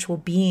spiritual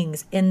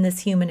beings in this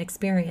human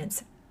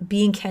experience,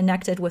 being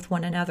connected with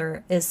one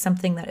another is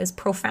something that is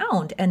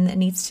profound and that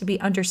needs to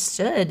be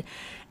understood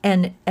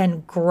and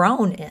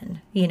grown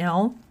in,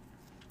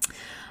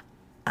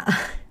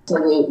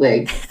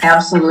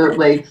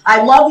 Absolutely.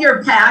 I love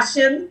your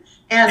passion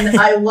and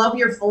I love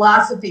your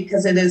philosophy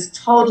because it is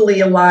totally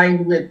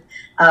aligned with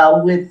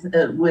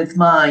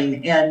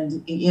mine.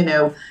 And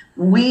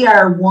we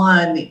are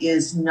one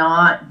is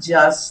not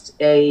just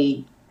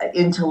a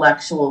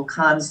intellectual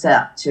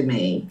concept to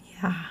me.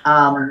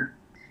 Yeah.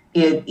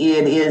 It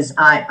is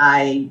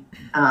I'm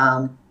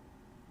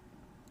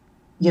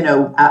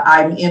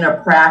in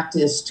a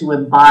practice to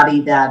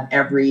embody that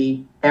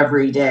every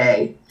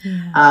day.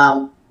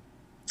 Yeah.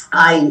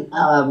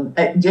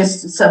 I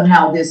just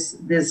somehow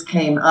this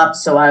came up,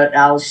 so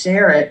I'll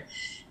share it.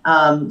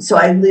 So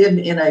I live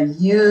in a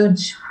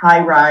huge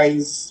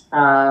high-rise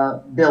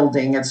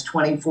building. It's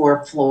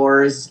 24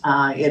 floors.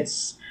 And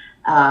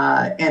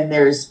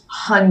there's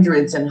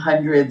hundreds and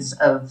hundreds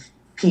of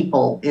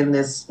people in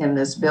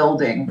this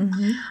building,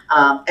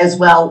 as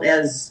well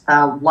as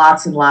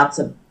lots and lots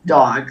of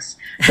dogs.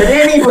 But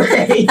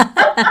anyway,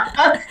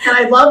 and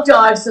I love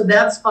dogs, so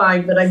that's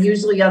fine. But I'm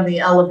usually on the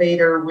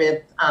elevator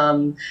with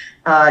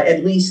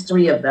at least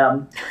 3 of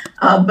them.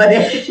 But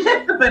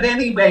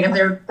anyway,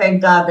 and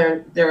thank God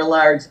they're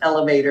large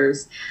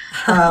elevators.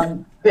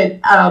 But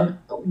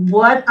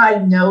what I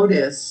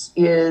notice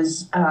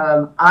is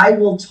I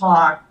will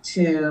talk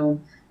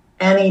to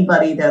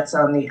anybody that's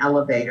on the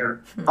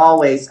elevator.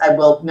 Always, I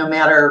will, no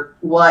matter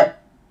what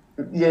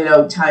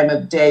time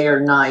of day or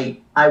night.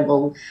 I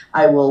will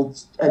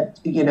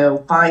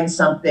find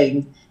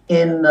something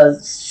in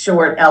the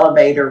short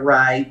elevator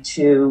ride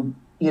to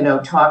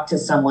talk to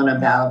someone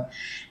about.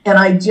 And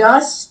I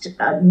just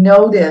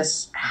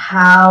notice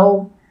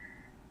how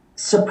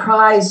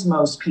surprised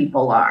most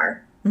people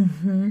are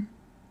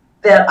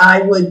that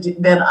I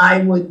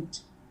would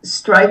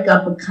strike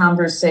up a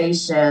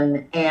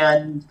conversation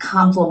and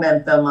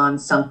compliment them on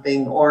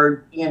something,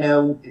 or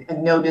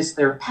notice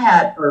their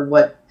pet or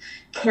what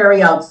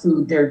carry out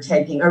food they're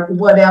taking or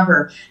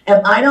whatever.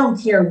 And I don't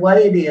care what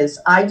it is.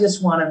 I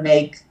just want to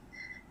make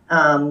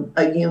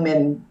a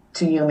human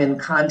to human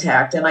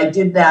contact. And I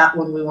did that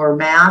when we were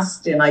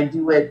masked, and I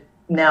do it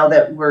now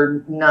that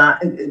we're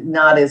not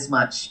as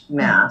much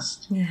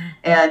masked. Yeah.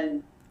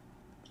 And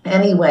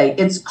anyway,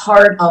 it's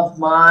part of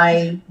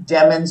my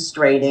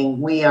demonstrating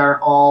we are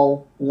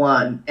all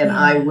one, and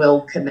I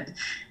will connect.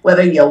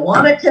 Whether you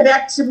want to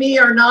connect to me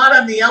or not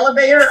on the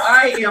elevator,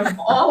 I am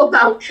all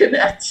about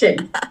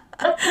connecting.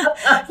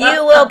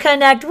 You will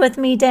connect with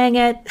me, dang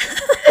it.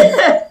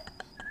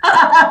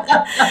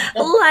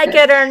 Like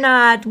it or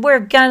not,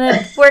 we're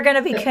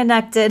gonna be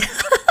connected.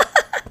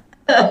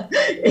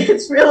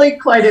 It's really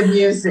quite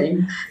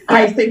amusing.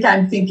 I think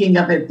I'm thinking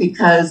of it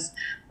because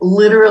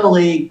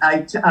literally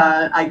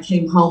I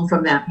came home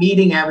from that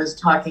meeting I was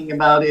talking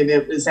about, and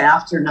it was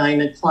after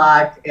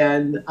 9:00,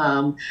 and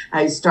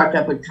I struck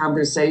up a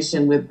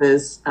conversation with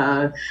this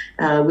man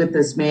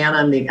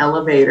on the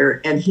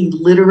elevator, and he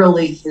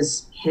literally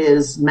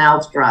his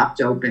mouth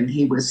dropped open.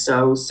 He was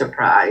so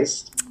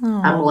surprised.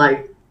 Aww. I'm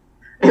like,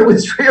 it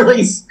was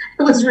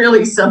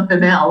really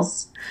something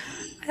else.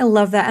 I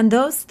love that. And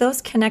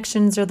those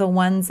connections are the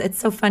ones, it's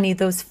so funny,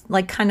 those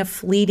like kind of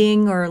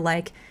fleeting or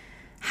like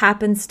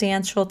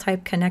happenstantial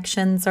type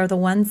connections are the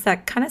ones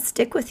that kind of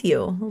stick with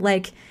you.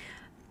 Like,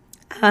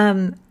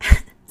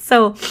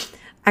 so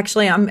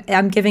actually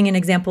I'm giving an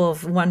example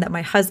of one that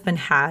my husband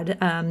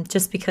had,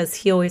 just because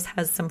he always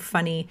has some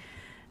funny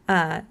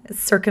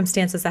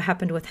circumstances that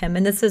happened with him.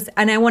 And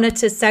I wanted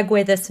to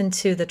segue this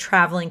into the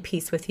traveling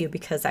piece with you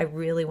because I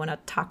really want to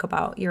talk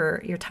about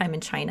your time in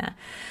China.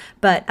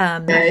 But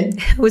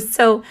it was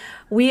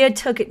we had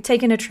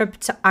taken a trip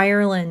to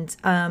Ireland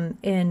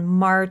in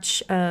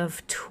March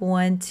of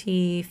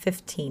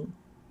 2015. It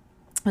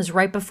was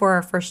right before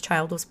our first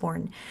child was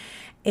born.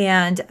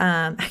 And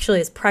actually,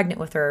 I was pregnant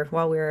with her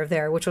while we were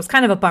there, which was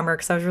kind of a bummer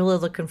because I was really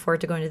looking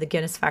forward to going to the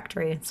Guinness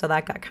factory. So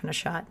that got kind of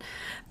shot.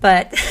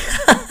 But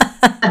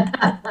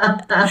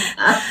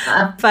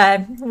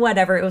but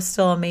whatever, it was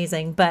still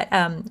amazing. But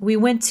we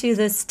went to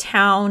this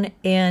town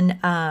in,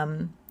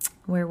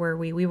 where were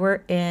we? We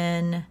were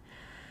in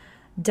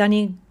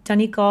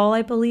Donegal,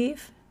 I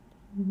believe.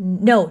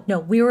 No,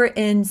 we were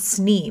in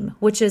Sneem,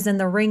 which is in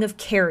the Ring of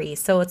Kerry.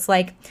 So it's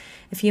like,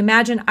 if you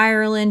imagine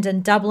Ireland,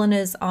 and Dublin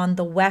is on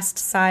the west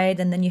side,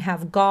 and then you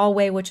have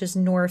Galway, which is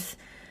Dublin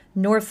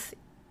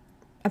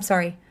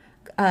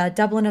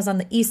is on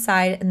the east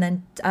side, and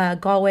then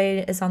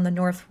Galway is on the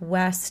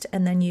northwest,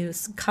 and then you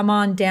come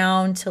on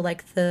down to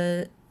like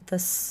the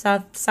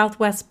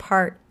southwest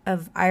part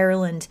of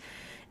Ireland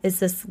is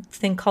this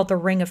thing called the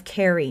Ring of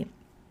Kerry.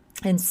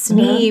 And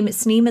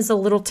Sneem is a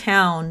little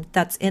town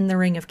that's in the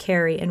Ring of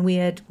Kerry, and we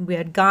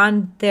had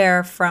gone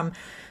there from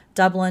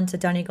Dublin to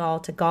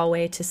Donegal to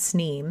Galway to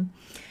Sneem.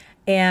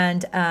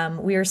 And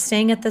we were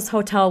staying at this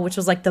hotel, which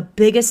was like the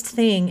biggest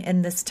thing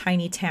in this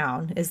tiny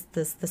town is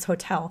this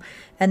hotel.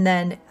 And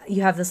then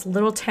you have this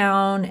little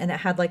town, and it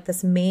had like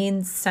this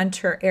main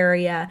center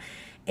area.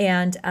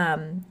 And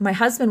my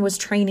husband was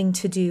training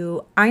to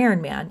do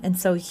Ironman. And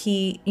so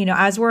he,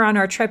 as we're on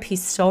our trip,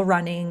 he's still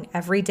running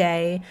every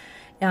day.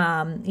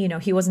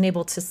 He wasn't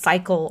able to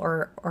cycle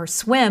or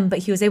swim, but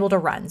he was able to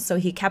run. So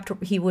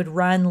he would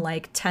run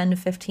like 10 to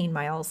 15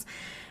 miles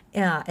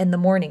in the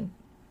morning.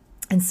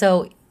 And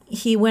so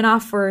he went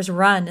off for his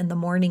run in the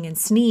morning in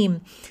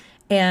Sneem.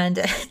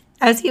 And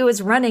as he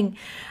was running,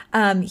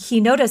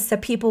 he noticed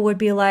that people would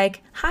be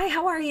like, "Hi,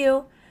 how are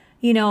you?"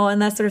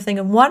 And that sort of thing.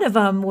 And one of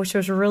them, which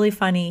was really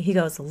funny, he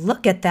goes,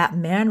 "Look at that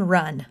man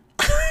run."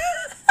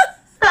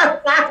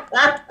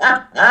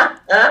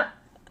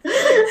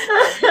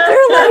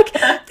 They're like,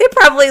 they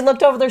probably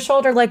looked over their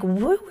shoulder like,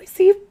 "Whoa, is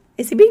he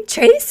being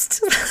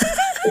chased?"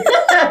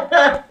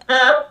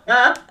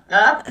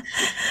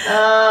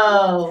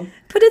 Oh,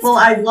 but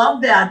I love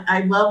that.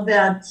 I love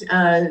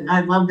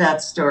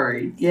that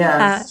story.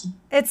 Yes.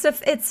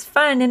 It's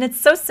fun, and it's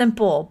so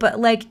simple, but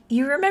like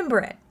you remember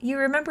it. You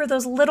remember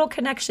those little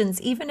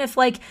connections, even if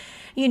like,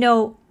 you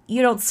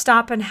don't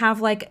stop and have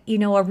like,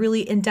 a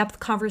really in-depth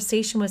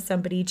conversation with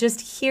somebody,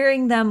 just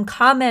hearing them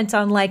comment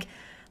on like,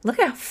 look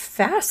how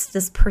fast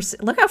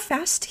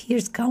he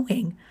is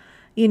going.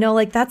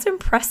 Like that's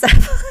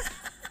impressive.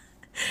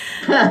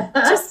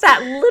 Just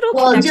that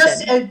little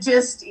connection.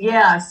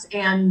 Yes.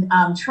 And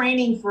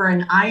training for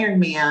an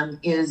Ironman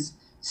is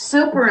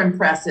super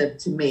impressive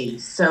to me.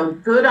 So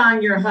good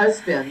on your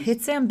husband.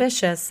 It's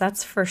ambitious,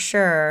 that's for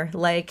sure.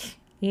 Like,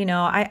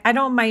 I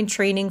don't mind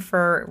training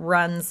for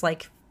runs,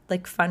 like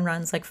fun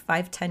runs, like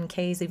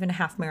 5-10Ks, even a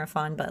half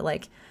marathon, but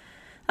like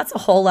that's a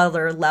whole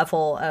other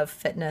level of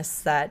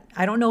fitness that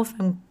I don't know if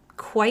I'm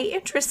quite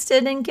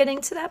interested in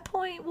getting to that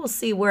point. We'll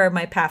see where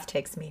my path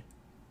takes me.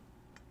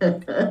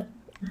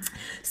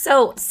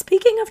 So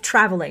speaking of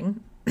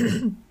traveling,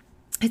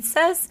 it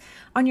says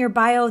on your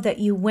bio that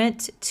you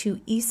went to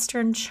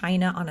Eastern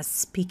China on a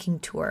speaking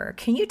tour.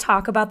 Can you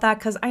talk about that?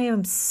 Because I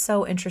am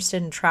so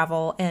interested in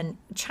travel, and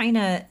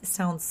China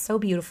sounds so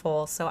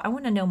beautiful. So I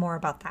want to know more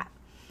about that.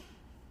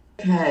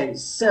 Okay,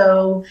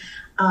 so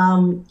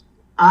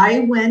I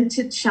went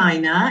to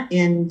China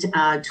in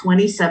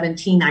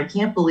 2017. I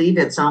can't believe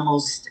it's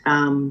almost,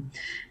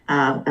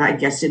 I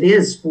guess it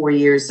is 4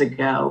 years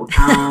ago.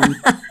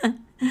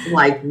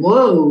 Like,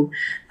 whoa.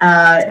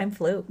 Time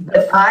flew.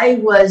 But I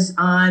was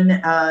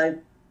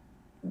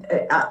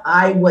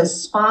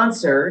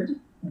sponsored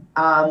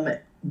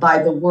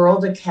by the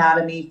World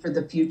Academy for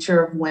the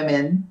Future of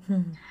Women.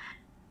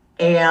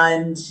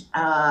 And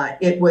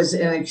it was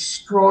an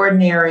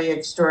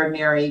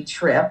extraordinary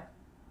trip.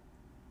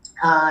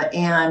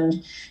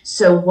 And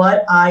so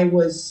what I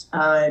was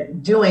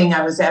doing,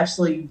 I was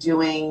actually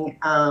doing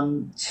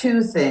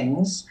two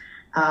things.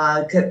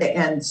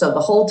 And so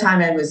the whole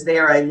time I was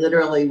there, I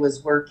literally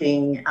was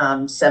working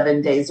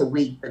 7 days a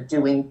week, but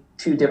doing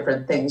two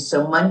different things.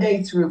 So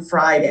Monday through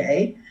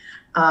Friday,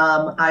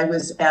 I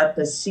was at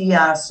the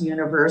CIAS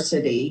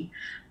University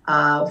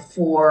and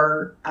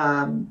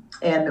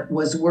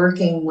was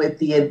working with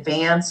the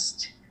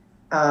advanced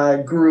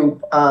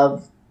group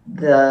of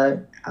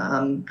the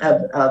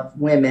of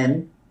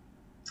women,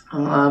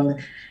 and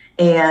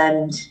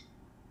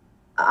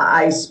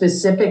I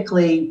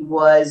specifically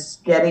was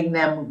getting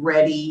them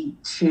ready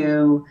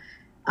to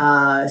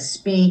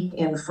speak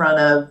in front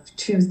of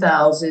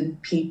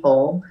 2,000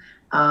 people,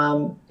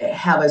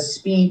 have a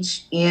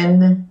speech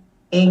in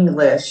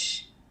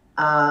English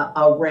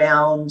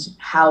around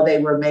how they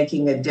were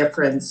making a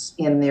difference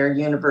in their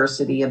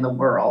university and the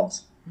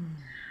world.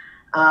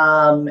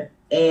 And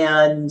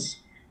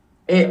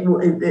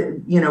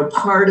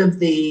part of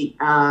the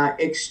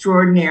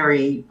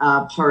extraordinary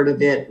part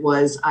of it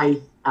was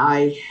I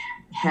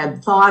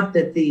had thought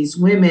that these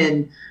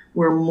women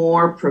were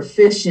more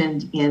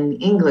proficient in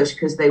English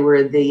because they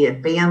were the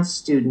advanced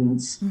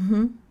students.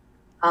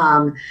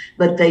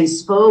 But they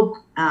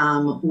spoke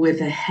with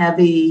a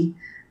heavy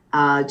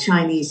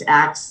Chinese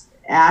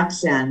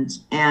accent.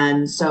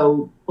 And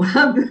so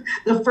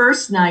the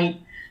first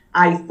night,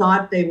 I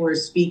thought they were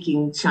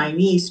speaking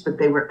Chinese, but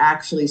they were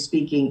actually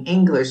speaking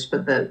English.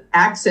 But the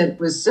accent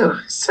was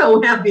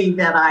so heavy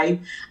that I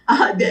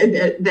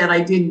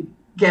didn't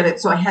get it.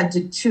 So I had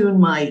to tune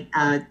my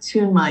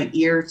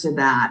ear to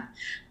that.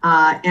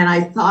 And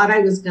I thought I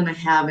was going to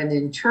have an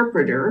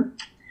interpreter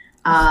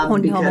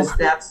because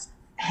that's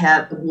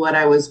what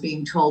I was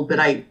being told.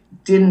 But I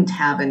didn't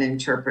have an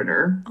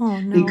interpreter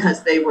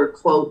because they were,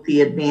 quote,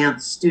 the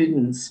advanced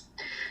students.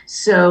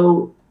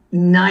 So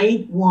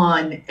night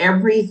one,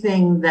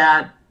 everything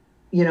that,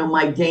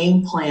 my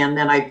game plan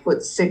that I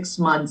put 6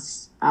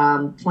 months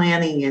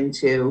planning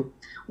into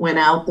went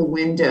out the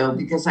window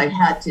because I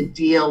had to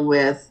deal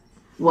with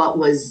what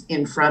was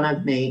in front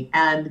of me.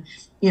 And,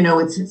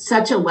 it's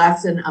such a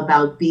lesson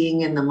about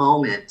being in the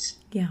moment.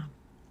 Yeah.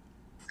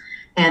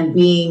 And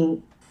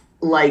being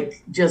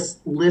like just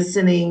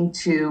listening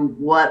to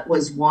what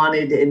was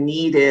wanted and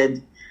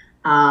needed.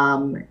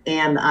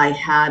 And I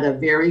had a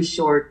very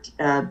short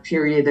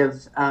period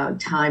of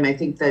time. I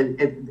think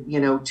that,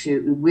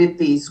 with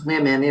these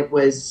women, it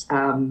was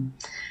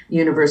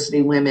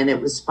university women, it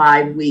was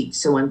 5 weeks.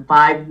 So in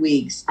 5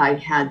 weeks, I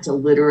had to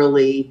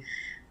literally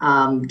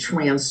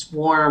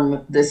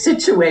transform the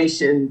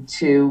situation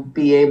to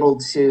be able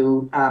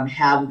to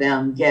have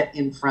them get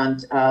in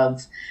front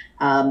of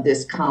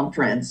this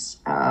conference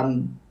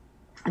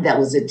that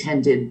was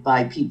attended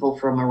by people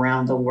from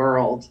around the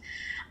world.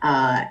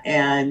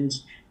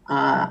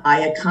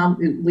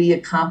 We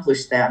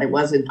accomplished that. It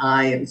wasn't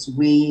it was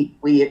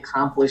we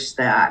accomplished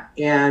that.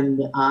 And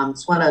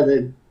it's one of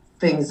the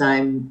things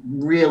I'm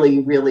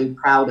really, really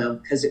proud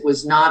of, because it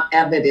was not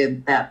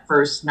evident that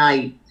first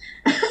night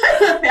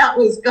that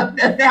was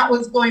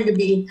going to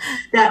be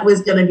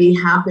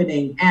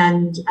happening.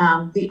 And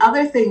the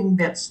other thing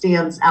that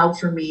stands out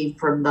for me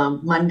from the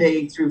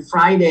Monday through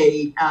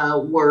Friday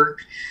work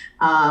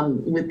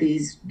with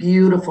these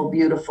beautiful,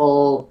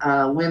 beautiful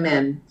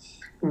women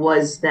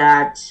was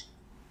that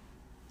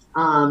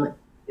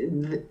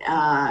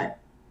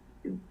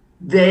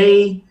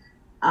they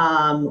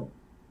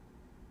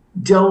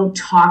don't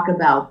talk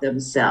about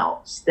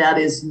themselves. That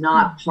is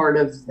not part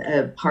of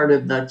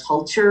the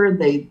culture.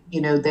 They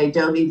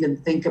don't even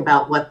think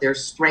about what their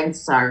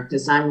strengths are.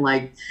 Because I'm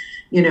like,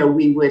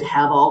 we would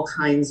have all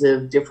kinds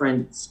of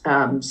different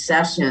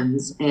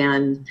sessions,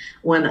 and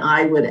when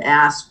I would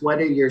ask, "What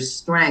are your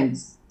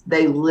strengths?"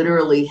 they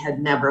literally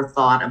had never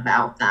thought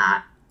about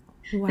that.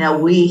 Wow. Now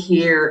we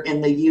here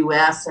in the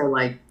U.S. are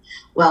like,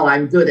 well,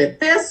 I'm good at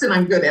this and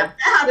I'm good at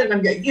that, and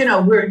I'm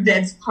good,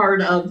 that's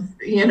part of,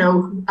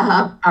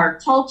 our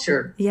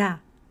culture. Yeah.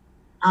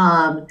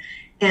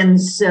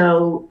 And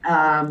so,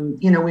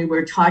 we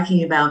were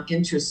talking about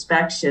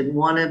introspection.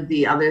 One of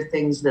the other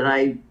things that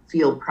I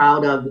feel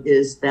proud of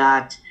is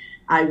that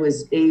I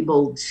was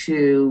able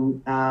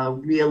to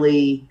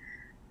really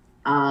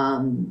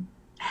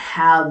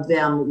have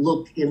them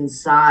look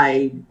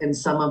inside, and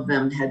some of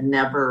them had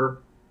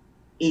never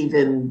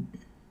even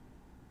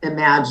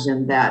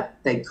imagined that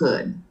they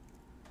could.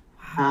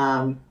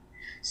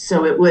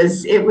 So it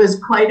was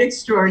quite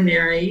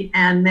extraordinary.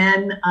 And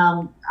then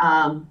on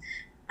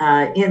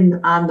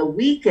the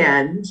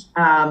weekend,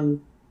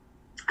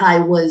 I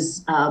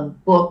was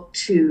booked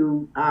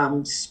to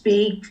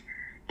speak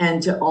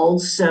and to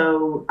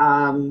also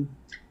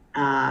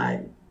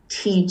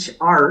teach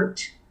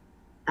art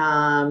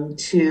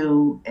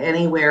to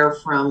anywhere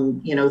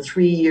from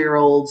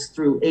 3-year-olds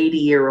through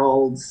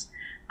 80-year-olds.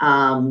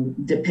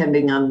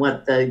 Depending on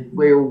where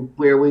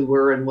we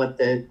were and what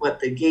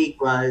the gate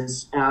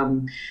was,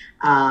 and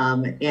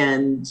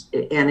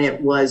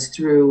it was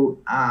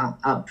through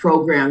a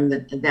program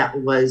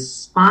that was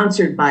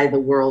sponsored by the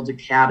World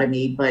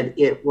Academy, but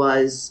it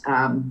was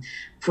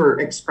for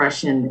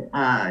expression,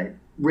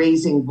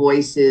 raising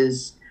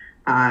voices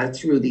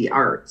through the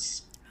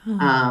arts.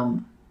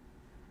 And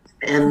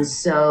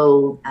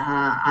so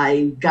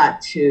I got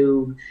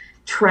to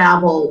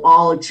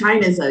travel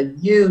China's a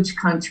huge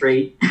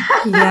country.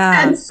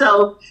 Yeah. And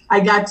so I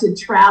got to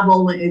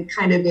travel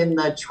kind of in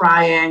the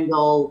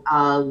triangle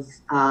of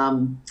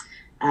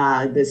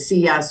the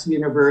CS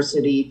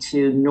University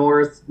to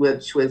north,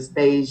 which was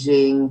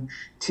Beijing,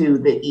 to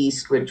the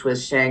east, which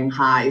was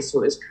Shanghai. So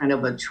it was kind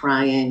of a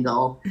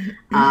triangle.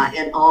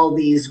 And all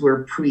these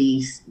were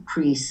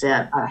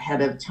preset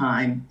ahead of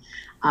time.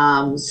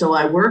 So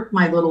I worked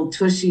my little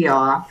tushy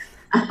off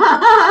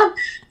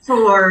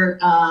for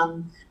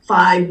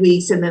 5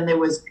 weeks, and then there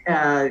was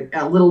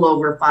a little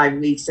over 5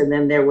 weeks, and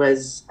then there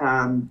was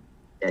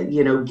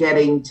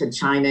getting to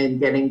China and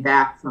getting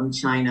back from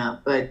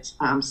China. But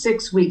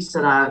 6 weeks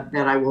that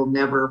I will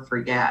never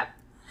forget.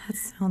 That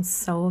sounds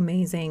so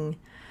amazing.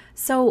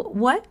 So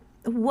what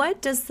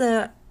does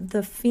the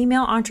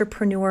female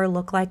entrepreneur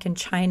look like in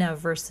China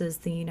versus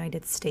the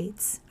United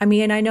States? I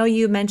mean, I know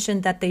you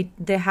mentioned that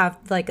they have,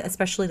 like,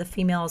 especially the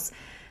females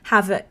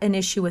have an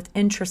issue with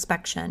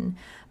introspection,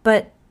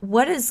 but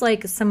what is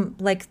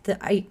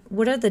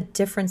what are the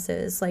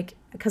differences? Like,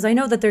 because I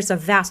know that there's a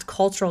vast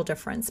cultural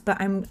difference, but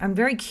I'm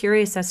very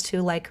curious as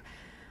to like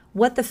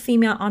what the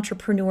female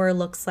entrepreneur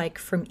looks like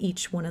from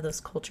each one of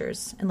those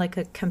cultures, and like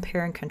a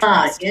compare and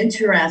contrast.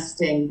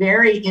 Interesting,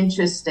 very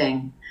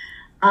interesting.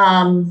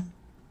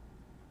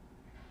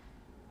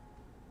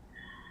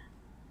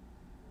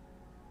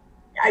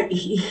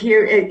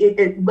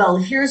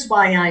 Here's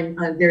why I'm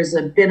there's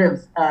a bit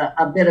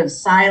of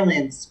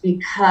silence,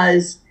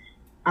 because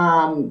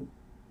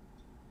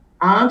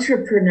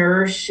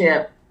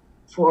entrepreneurship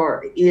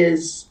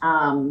is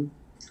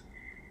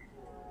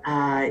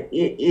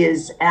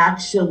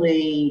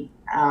actually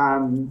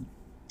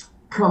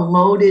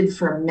promoted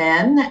for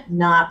men,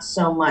 not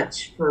so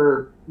much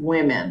for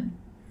women.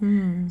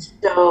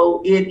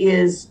 So it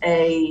is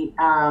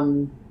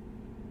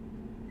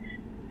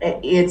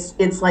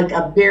it's like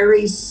a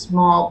very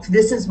small,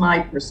 this is my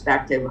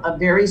perspective, a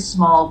very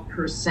small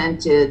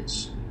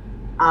percentage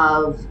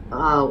of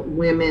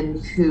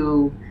women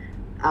who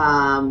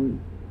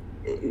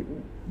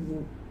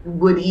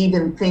would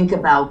even think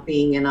about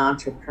being an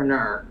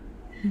entrepreneur.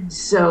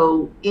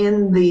 So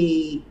in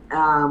the,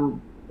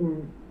 I'm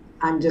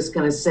just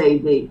going to say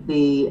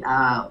the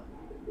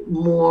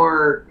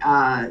more,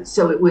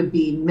 so it would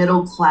be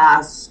middle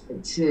class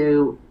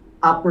to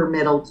upper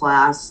middle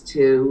class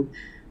to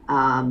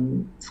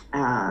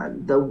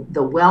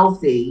the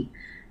wealthy.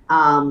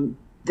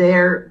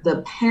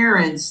 The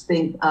parents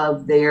think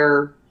of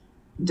their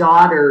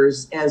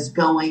daughters as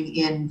going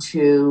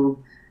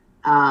into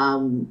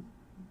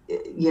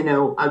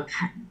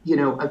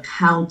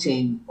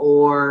accounting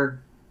or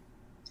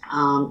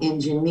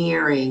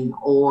engineering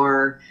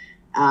or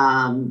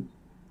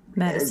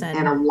medicine,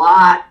 and a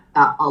lot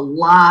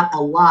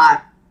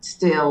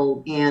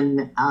still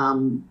in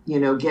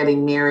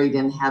getting married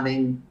and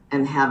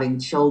having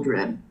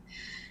children.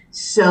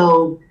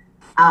 So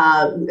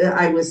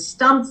I was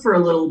stumped for a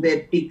little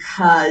bit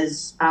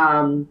because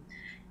I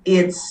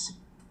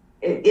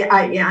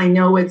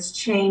know it's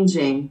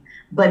changing,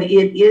 but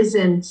it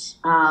isn't.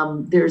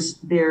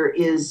 There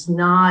is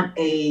not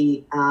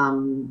a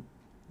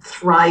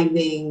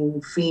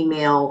thriving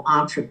female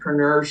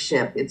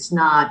entrepreneurship. It's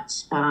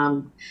not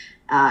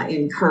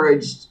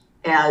encouraged,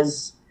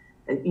 as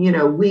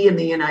we in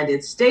the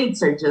United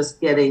States are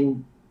just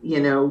getting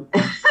into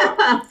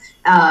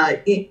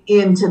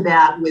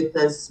that with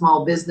the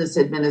Small Business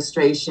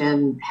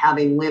Administration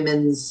having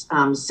women's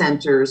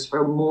centers,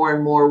 for more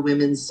and more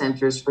women's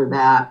centers for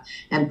that,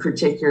 and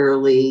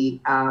particularly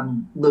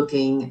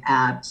looking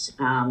at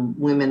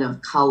women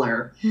of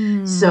color.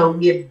 So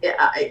if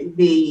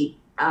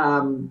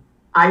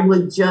I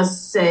would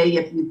just say,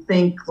 if you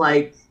think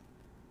like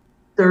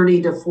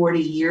 30 to 40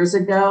 years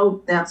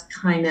ago, that's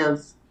kind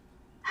of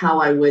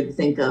how I would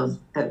think of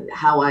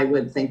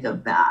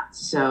that.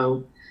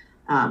 So,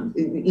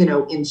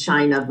 in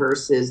China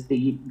versus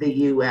the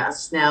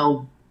U.S.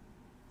 Now,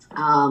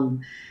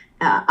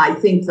 I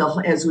think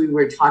as we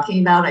were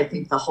talking about, I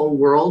think the whole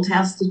world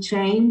has to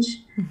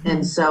change,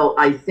 and so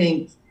I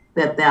think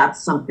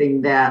that's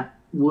something that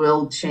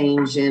will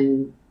change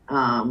in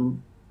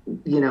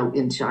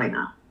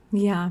China.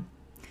 Yeah.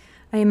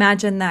 I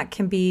imagine that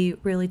can be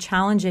really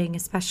challenging,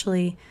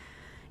 especially,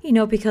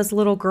 because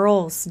little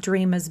girls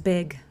dream as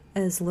big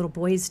as little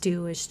boys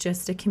do.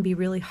 It can be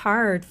really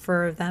hard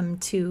for them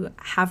to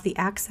have the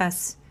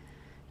access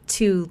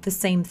to the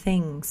same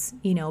things,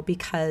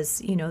 because,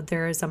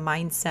 there is a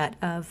mindset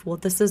of, well,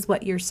 this is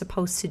what you're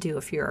supposed to do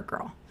if you're a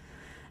girl,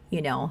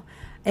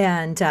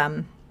 and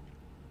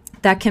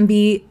that can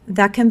be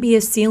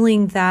a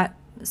ceiling that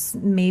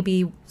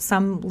maybe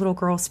some little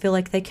girls feel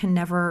like they can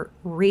never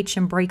reach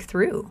and break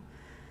through.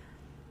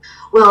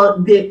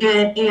 Well,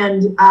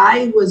 and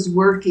I was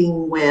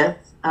working with,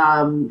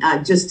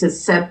 just to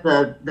set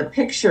the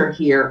picture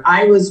here,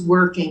 I was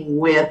working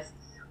with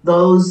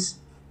those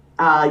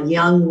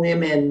young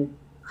women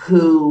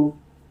who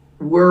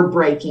were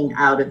breaking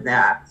out of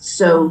that.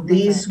 So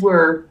these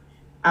were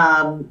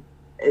the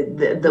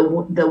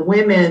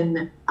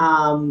women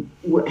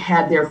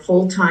had their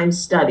full-time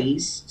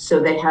studies, so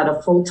they had a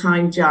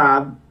full-time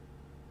job,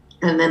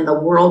 and then the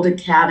World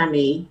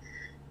Academy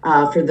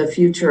for the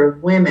Future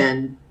of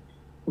Women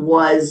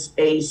was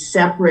a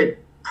separate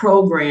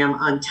program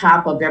on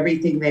top of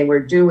everything they were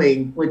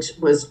doing, which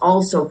was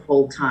also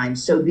full time.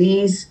 So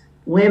these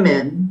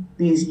women,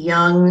 these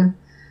young,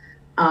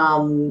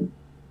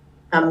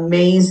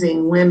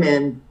 amazing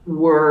women,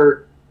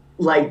 were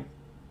like,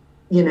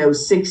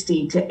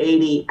 60 to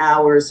 80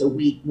 hours a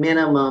week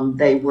minimum.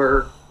 They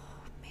were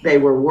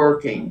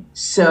working.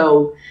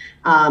 So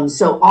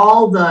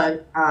all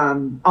the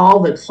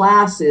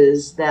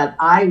classes that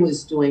I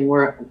was doing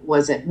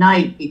was at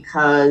night,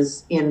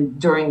 because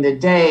during the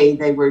day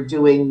they were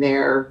doing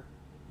their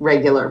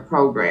regular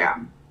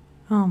program.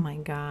 Oh my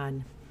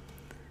God.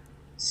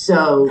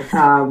 So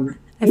I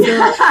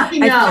feel I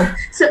know.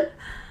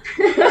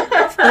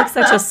 I feel like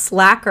such a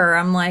slacker.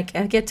 I'm like,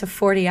 I get to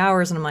 40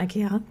 hours and I'm like,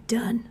 yeah, I'm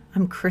done.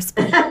 I'm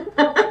crispy.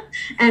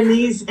 And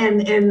these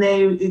and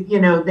they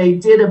they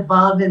did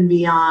above and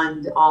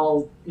beyond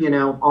all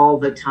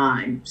the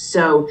time.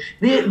 So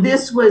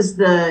this was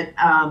the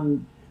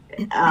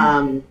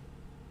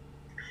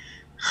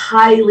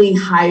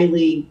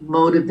highly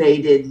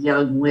motivated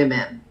young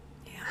women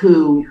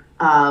who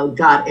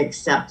got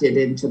accepted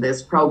into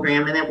this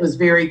program, and it was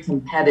very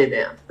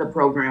competitive. The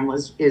program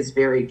is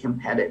very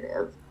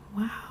competitive.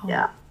 Wow.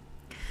 Yeah.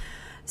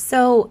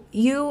 So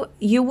you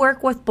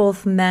work with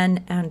both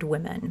men and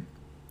women,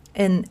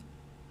 and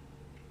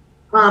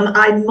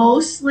I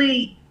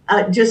mostly,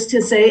 just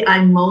to say,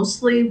 I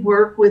mostly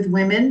work with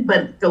women,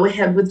 but go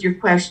ahead with your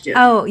question.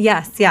 Oh,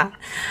 yes. Yeah.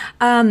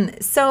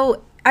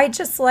 So I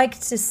just like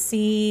to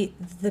see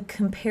the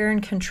compare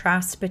and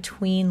contrast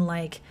between,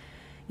 like,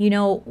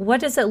 what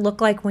does it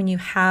look like when you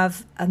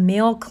have a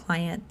male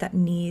client that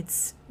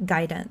needs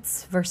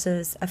guidance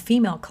versus a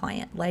female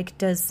client? Like,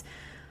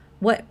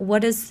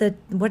 what's the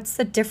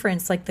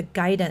difference, like the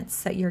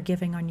guidance that you're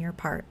giving on your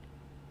part?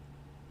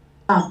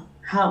 Oh,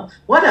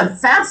 what a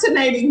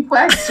fascinating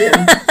question.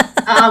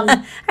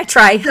 I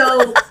try.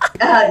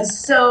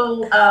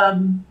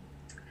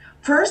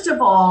 First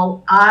of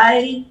all,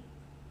 my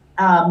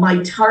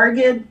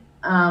target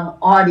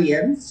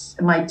audience,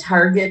 my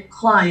target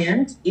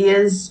client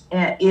is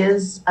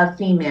a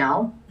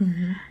female.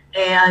 Mm-hmm.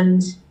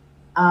 And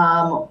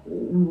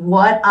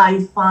what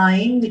I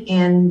find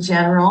in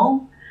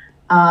general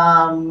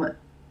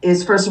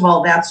is, first of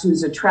all, that's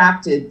who's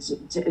attracted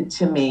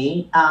to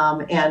me.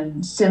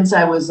 And since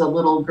I was a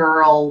little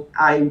girl,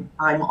 I'm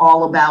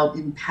all about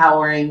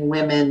empowering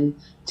women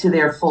to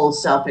their full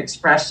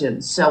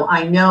self-expression. So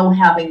I know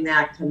having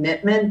that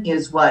commitment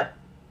is what,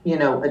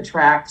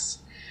 attracts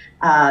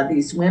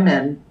these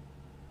women.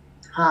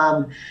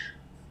 I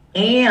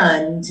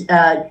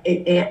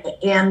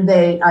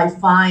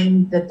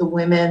find that the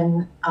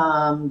women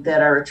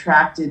that are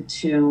attracted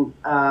to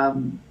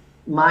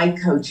my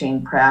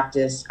coaching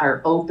practice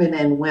are open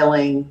and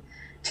willing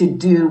to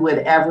do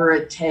whatever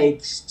it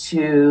takes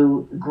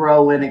to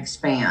grow and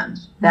expand.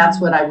 That's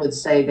what I would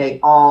say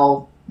they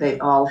all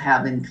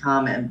have in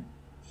common.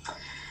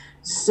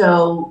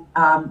 So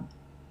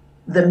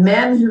the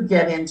men who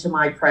get into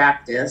my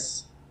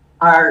practice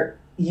are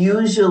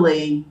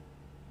usually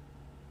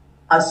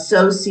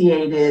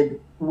associated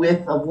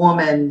with a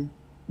woman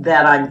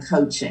that I'm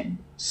coaching.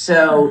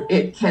 So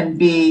it can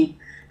be,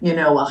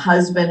 a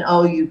husband.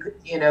 Oh, you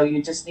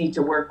just need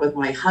to work with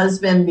my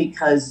husband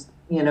because,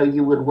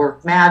 you would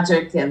work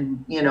magic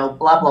and,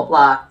 blah, blah,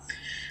 blah.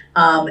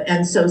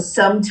 And so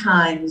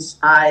sometimes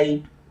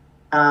I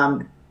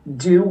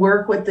do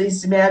work with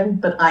these men,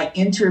 but I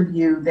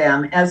interview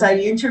them, as I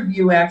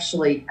interview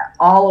actually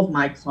all of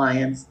my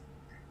clients,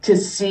 to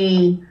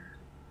see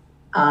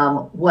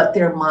what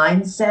their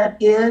mindset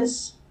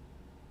is,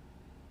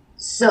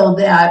 so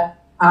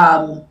that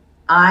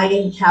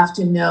I have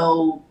to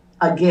know,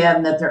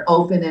 again, that they're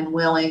open and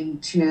willing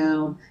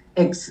to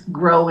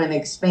grow and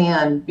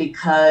expand,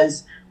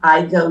 because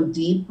I go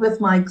deep with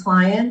my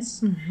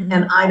clients. Mm-hmm.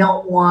 And I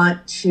don't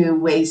want to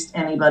waste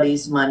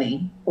anybody's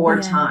money or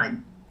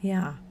time.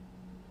 Yeah.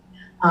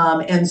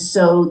 And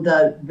so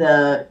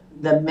the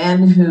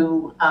men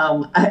who,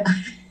 I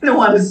don't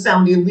want to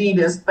sound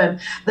elitist, but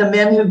the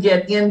men who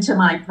get into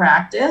my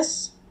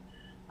practice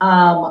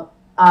are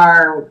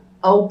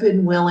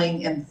open,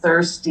 willing, and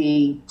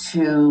thirsty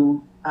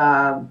to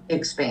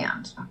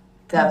expand.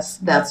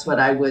 That's what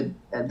I would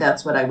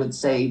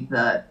say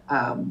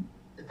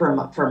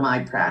for my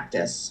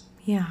practice.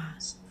 Yeah.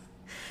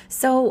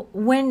 So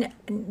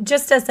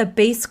just as a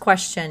base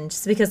question,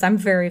 just because I'm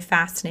very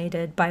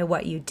fascinated by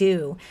what you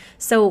do.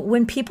 So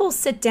when people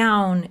sit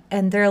down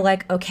and they're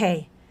like,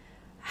 okay,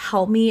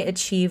 help me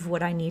achieve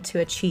what I need to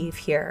achieve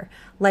here.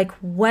 Like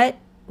what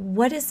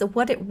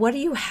do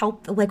you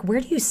help? Like, where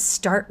do you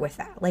start with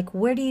that? Like,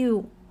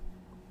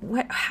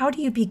 how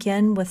do you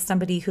begin with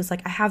somebody who's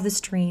like, I have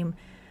this dream.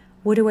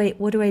 What do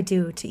I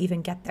do to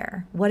even get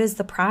there? What is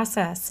the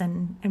process,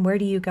 and where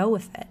do you go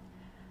with it?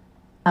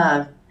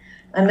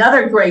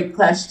 Another great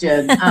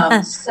question.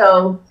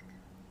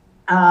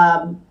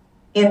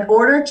 In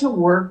order to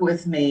work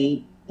with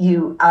me,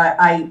 you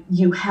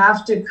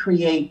have to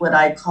create what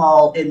I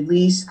call at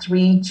least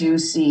 3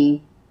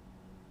 juicy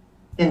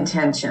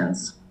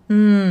intentions.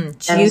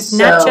 Juice,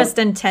 not just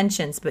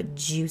intentions, but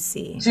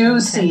juicy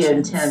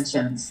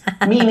intentions,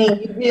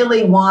 meaning you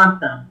really want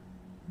them,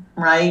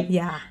 right?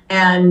 Yeah.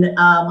 And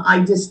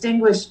I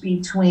distinguish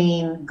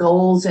between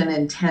goals and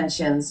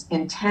intentions.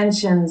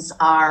 Intentions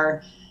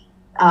are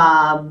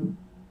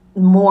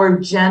more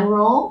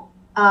general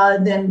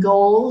than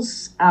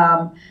goals,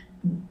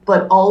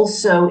 but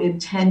also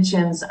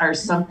intentions are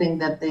something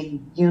that the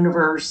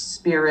universe,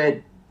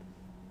 spirit,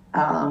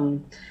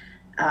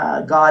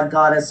 God,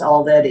 goddess,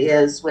 all that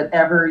is,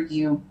 whatever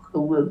you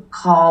would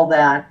call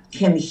that,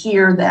 can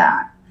hear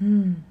that.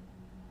 And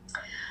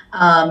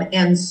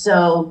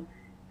so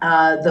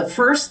the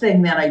first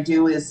thing that I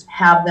do is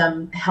help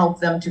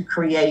them to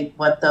create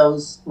what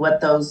those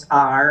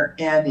are.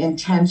 And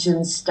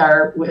intentions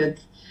start with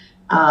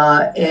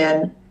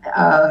an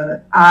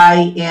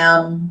I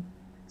am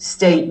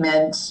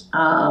statement,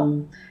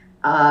 or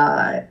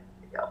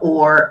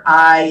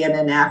I and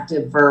an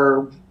active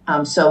verb.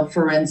 So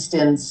for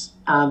instance,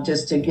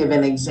 just to give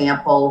an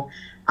example,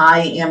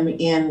 I am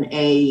in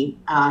a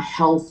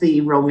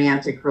healthy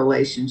romantic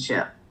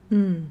relationship.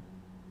 And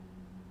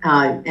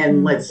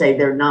let's say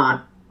they're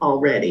not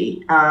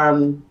already.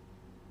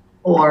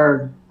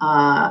 Or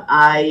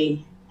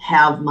I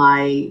have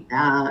my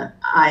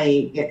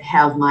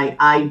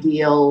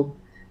ideal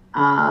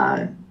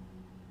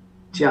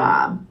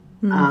job.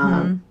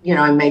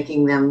 I'm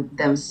making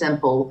them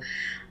simple.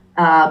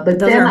 But those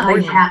then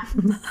I have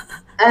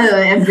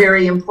and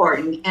very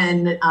important.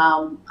 And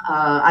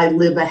I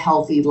live a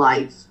healthy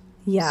life.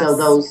 Yes. So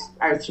those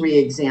are 3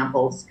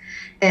 examples.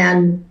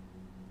 And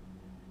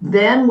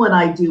then what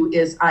I do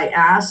is I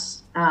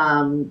ask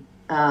my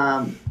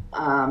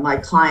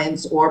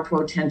clients or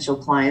potential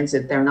clients,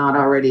 if they're not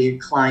already a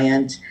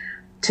client,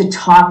 to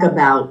talk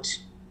about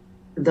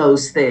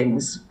those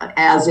things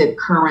as it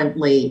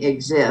currently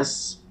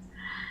exists.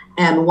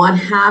 And what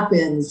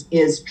happens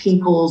is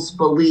people's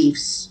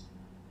beliefs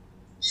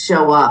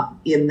show up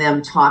in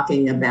them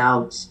talking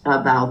about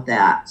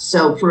that.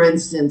 So for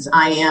instance,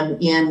 I am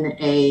in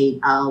a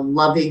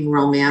loving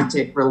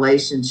romantic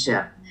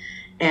relationship,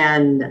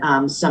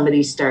 and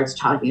somebody starts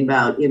talking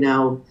about,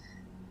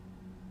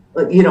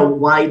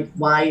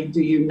 why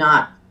do you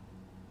not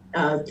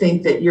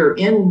think that you're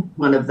in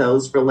one of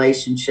those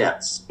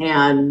relationships?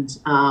 And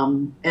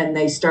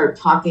they start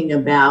talking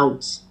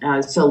about,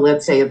 so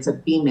let's say it's a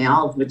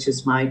female, which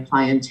is my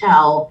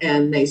clientele,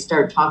 and they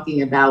start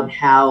talking about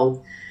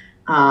how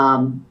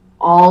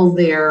all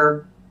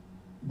their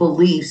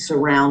beliefs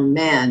around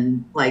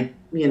men, like,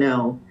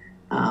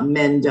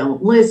 men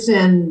don't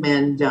listen,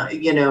 men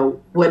don't,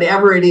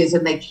 whatever it is,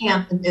 and they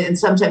can't, and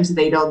sometimes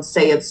they don't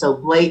say it so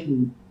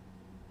blatant.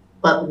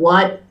 But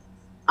what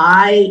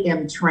I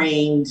am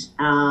trained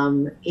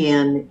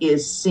in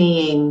is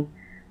seeing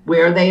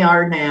where they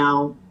are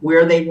now,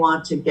 where they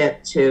want to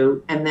get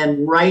to, and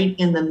then right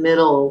in the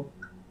middle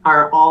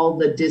are all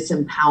the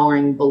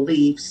disempowering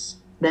beliefs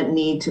that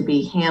need to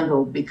be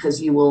handled, because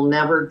you will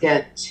never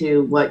get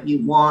to what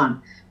you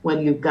want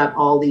when you've got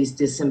all these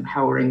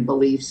disempowering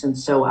beliefs. And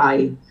so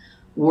I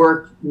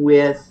work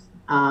with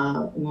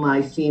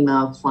my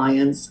female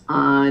clients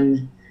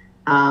on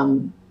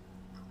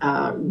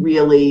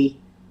really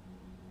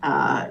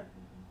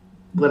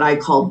what I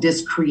call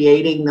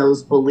discreating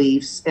those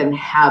beliefs and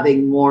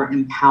having more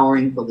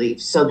empowering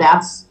beliefs. So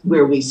that's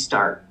where we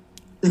start.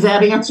 Does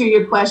that answer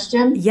your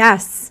question?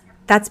 Yes.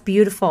 That's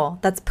beautiful.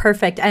 That's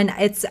perfect. And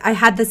I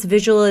had this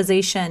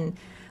visualization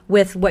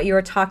with what you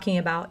were talking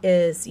about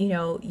is,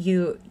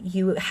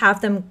 you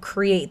have them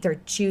create their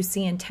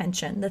juicy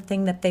intention, the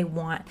thing that they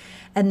want.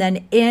 And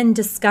then in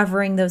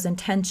discovering those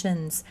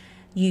intentions,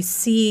 you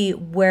see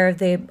where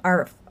they're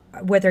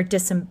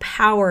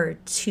disempowered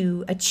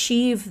to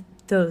achieve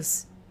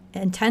those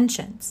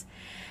intentions.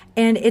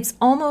 And it's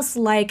almost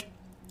like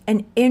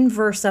an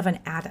inverse of an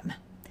atom.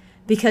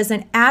 Because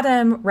an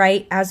atom,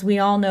 right, as we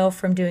all know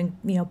from doing,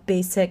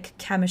 basic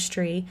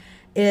chemistry,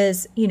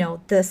 is,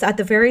 this at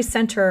the very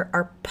center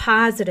are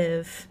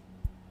positive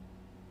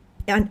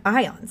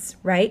ions,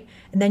 right?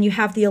 And then you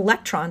have the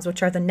electrons,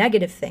 which are the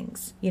negative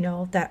things,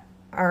 that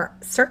are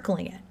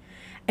circling it.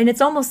 And it's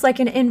almost like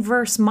an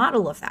inverse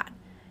model of that.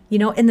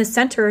 In the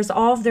center is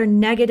all of their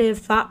negative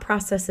thought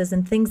processes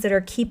and things that are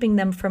keeping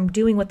them from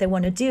doing what they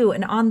want to do.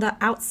 And on the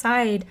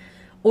outside,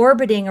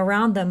 orbiting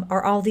around them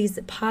are all these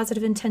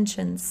positive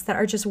intentions that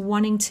are just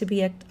wanting to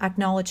be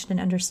acknowledged and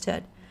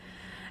understood.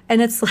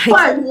 And it's like,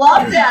 I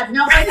love that.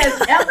 No one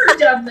has ever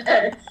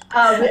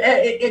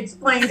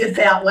explained it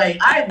that way.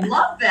 I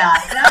love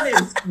that. That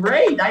is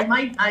great. I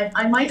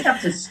might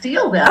have to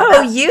steal that.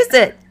 Oh, use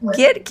it.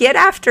 Get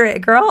after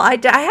it, girl. I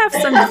have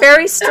some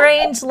very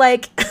strange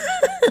but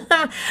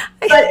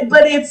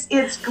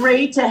it's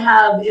great to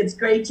have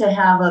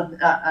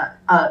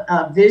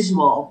a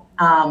visual.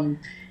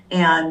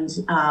 And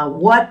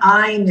what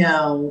I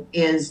know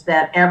is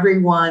that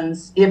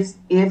everyone's, if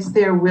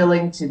they're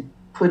willing to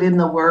put in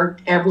the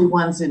work,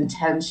 everyone's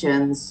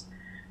intentions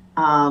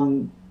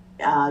can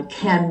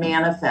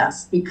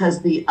manifest,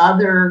 because the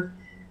other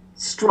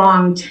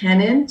strong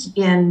tenet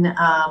in,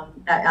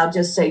 I'll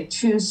just say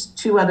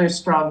two other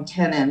strong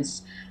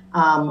tenets.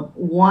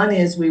 One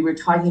is we were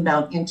talking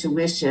about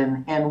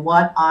intuition, and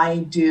what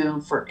I do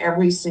for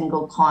every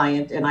single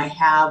client, and I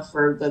have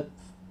for the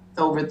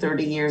over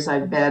 30 years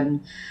I've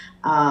been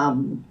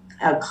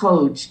a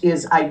coach,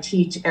 is I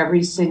teach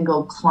every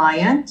single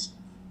client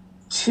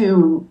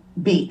to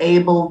be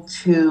able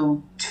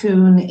to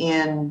tune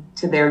in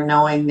to their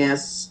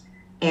knowingness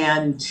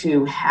and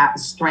to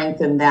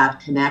strengthen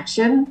that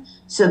connection,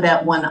 so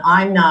that when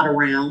I'm not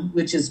around,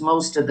 which is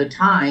most of the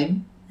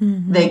time,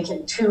 they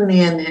can tune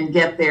in and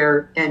get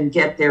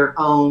their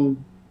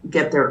own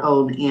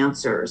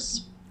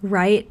answers.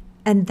 Right.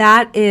 And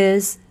that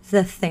is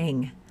the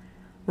thing,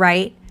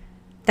 right?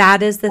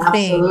 That is the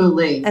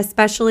Absolutely. thing,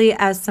 especially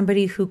as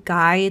somebody who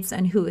guides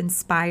and who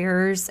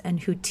inspires and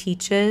who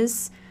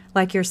teaches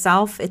like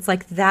yourself. It's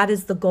like, that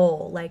is the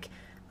goal. Like,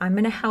 I'm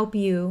going to help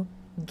you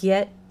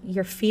get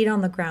your feet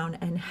on the ground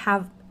and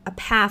have a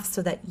path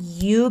so that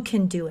you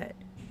can do it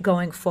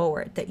going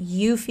forward, that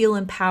you feel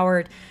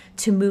empowered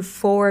to move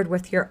forward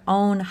with your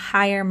own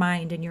higher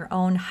mind and your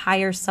own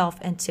higher self,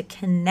 and to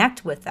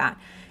connect with that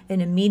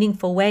in a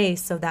meaningful way,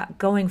 so that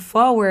going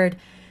forward,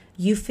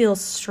 you feel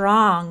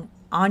strong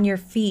on your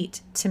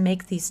feet to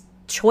make these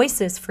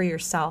choices for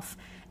yourself,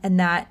 and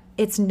that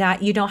it's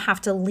not, you don't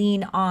have to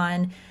lean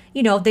on,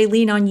 they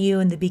lean on you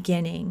in the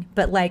beginning,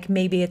 but like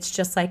maybe it's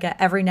just like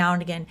every now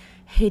and again,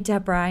 hey,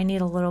 Debra, I need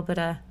a little bit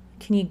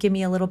can you give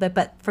me a little bit?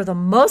 But for the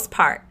most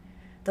part,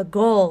 the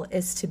goal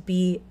is to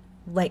be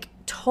like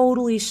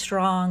totally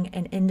strong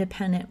and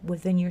independent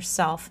within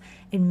yourself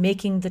in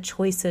making the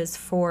choices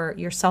for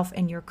yourself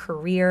and your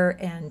career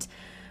and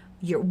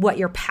what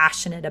you're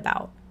passionate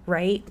about,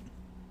 right?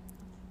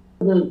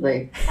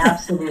 Absolutely.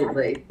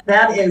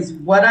 That is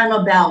what I'm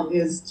about,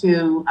 is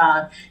to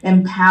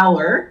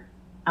empower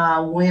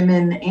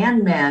women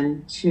and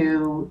men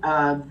to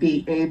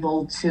be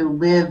able to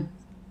live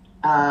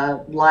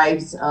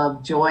lives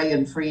of joy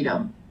and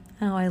freedom.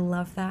 Oh, I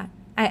love that.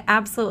 I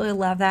absolutely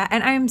love that.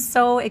 And I'm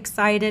so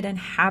excited and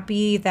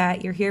happy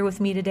that you're here with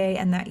me today,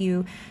 and that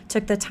you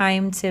took the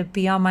time to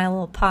be on my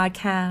little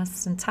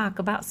podcast and talk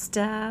about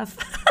stuff.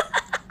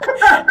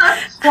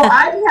 Well,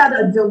 I've had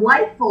a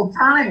delightful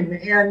time,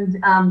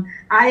 and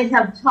I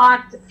have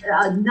talked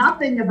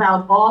nothing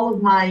about all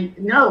of my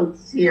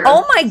notes here.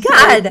 Oh my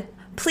God.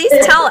 Please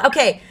tell.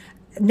 Okay.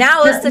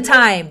 Now is the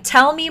time.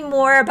 Tell me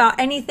more about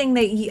anything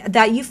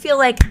that you feel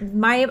like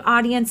my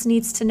audience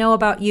needs to know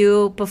about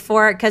you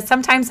before, because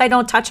sometimes I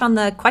don't touch on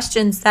the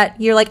questions that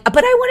you're like,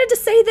 but I wanted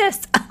to say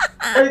this.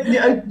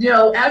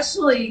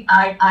 Actually,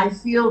 I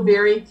feel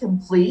very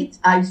complete.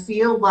 I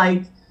feel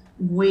like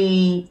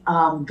we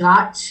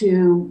got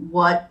to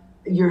what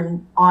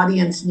your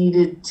audience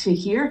needed to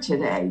hear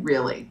today,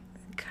 really.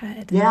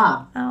 Good.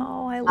 Yeah.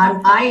 Oh, I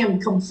love I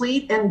am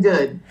complete and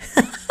good.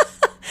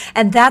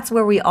 And that's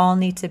where we all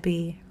need to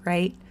be,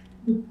 right?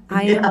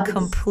 I am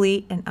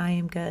complete and I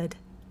am good.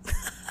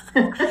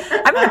 I'm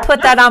going to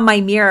put that on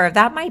my mirror.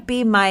 That might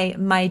be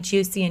my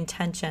juicy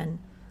intention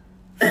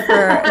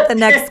for the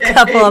next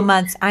couple of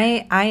months.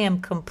 I am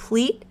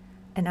complete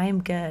and I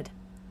am good.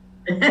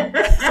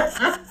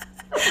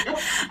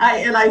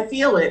 I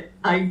feel it.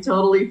 I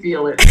totally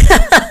feel it.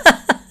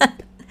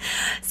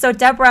 So,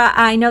 Debra,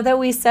 I know that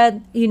we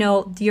said,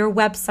 your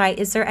website.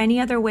 Is there any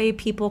other way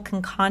people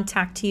can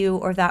contact you,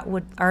 or that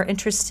are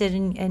interested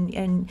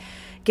in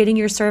getting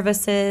your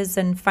services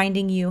and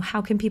finding you?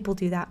 How can people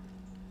do that?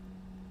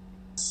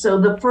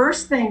 So the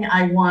first thing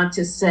I want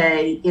to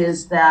say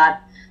is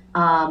that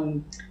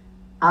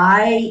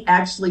I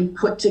actually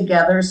put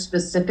together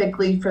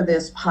specifically for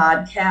this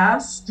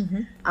podcast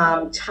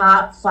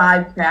top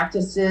 5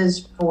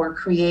 practices for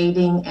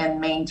creating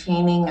and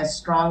maintaining a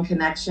strong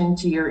connection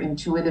to your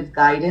intuitive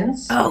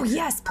guidance. Oh,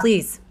 yes,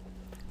 please.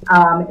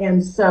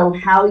 And so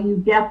how you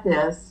get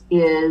this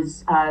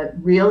is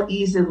real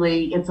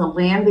easily. It's a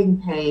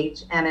landing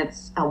page, and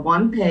it's a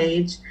 1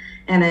 page,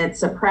 and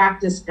it's a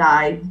practice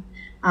guide,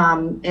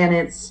 and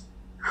it's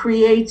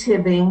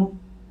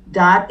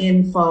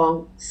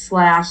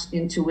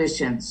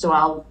creativing.info/intuition. So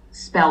I'll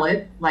spell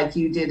it like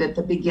you did at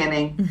the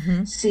beginning.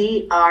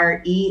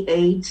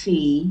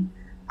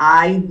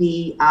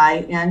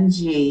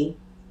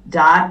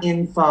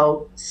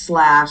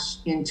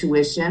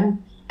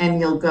 creativing.info/intuition. And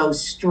you'll go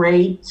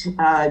straight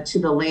to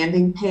the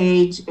landing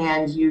page,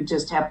 and you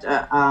just have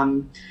to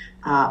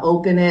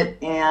open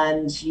it,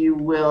 and you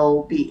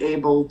will be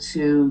able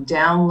to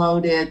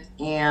download it.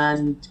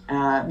 And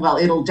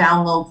it'll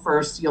download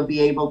first. You'll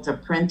be able to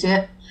print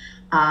it.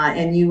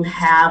 And you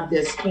have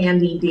this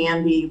handy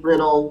dandy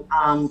little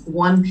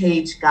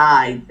 1-page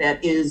guide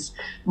that is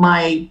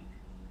my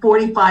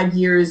 45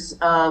 years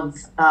of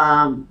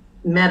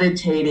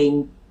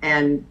meditating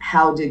and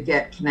how to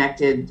get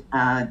connected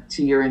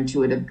to your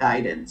intuitive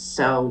guidance.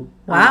 So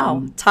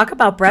wow, talk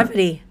about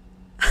brevity.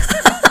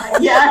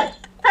 Yeah,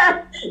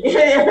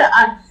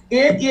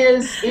 it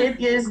is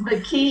the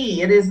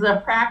key. It is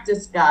the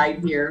practice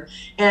guide here,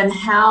 and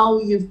how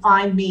you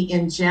find me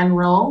in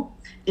general,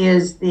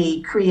 is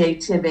the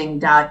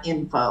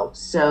creativing.info.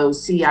 So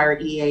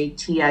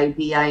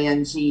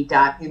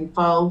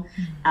creativing.info.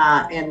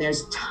 And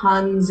there's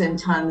tons and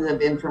tons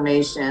of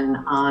information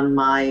on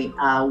my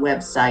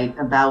website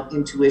about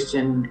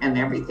intuition and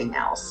everything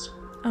else.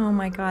 Oh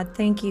my God,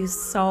 thank you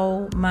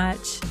so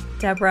much,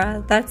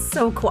 Debra. That's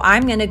so cool.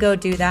 I'm going to go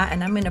do that,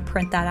 and I'm going to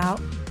print that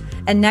out.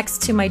 And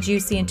next to my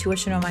juicy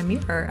intuition on my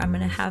mirror, I'm going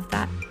to have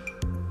that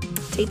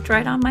taped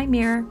right on my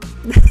mirror.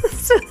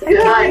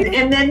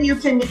 And then you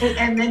can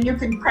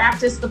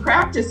practice the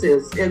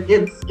practices.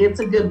 It's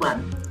a good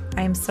one.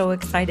 I am so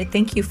excited.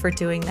 Thank you for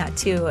doing that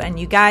too. And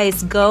you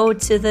guys, go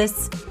to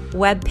this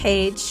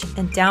webpage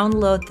and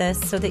download this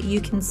so that you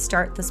can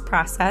start this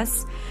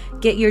process.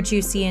 Get your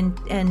juicy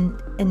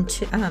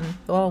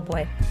oh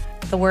boy,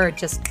 the word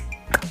just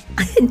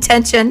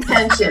intention.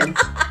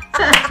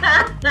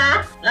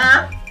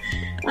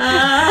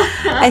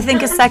 I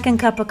think a second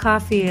cup of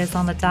coffee is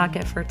on the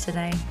docket for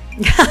today.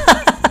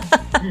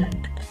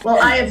 Well,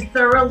 I have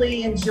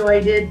thoroughly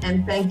enjoyed it,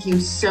 and thank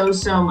you so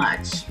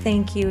much.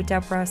 Thank you,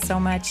 Debra, so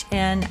much.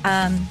 And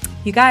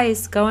you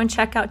guys, go and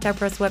check out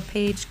Debra's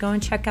webpage. Go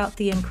and check out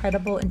the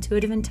incredible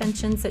intuitive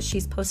intentions that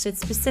she's posted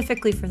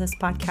specifically for this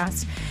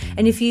podcast.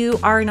 And if you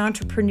are an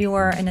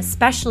entrepreneur, and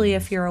especially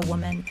if you're a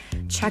woman,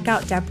 check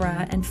out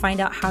Debra and find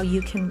out how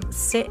you can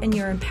sit in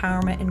your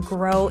empowerment and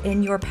grow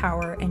in your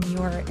power and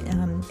your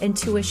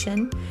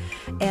intuition,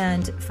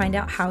 and find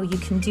out how you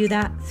can do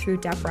that through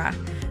Debra.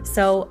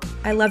 So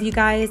I love you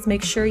guys.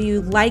 Make sure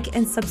you like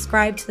and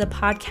subscribe to the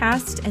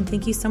podcast. And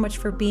thank you so much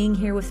for being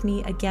here with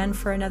me again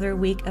for another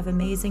week of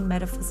amazing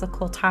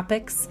metaphysical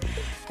topics.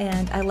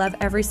 And I love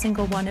every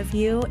single one of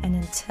you. And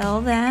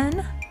until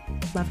then,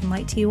 love and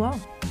light to you all.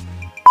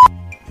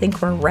 I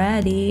think we're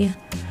ready.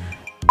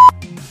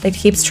 It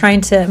keeps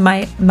trying to,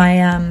 my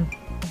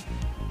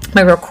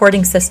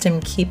recording system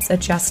keeps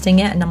adjusting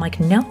it. And I'm like,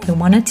 no, I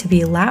want it to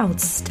be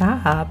loud.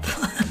 Stop.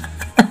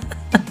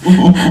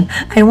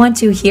 I want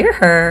to hear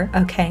her.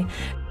 Okay.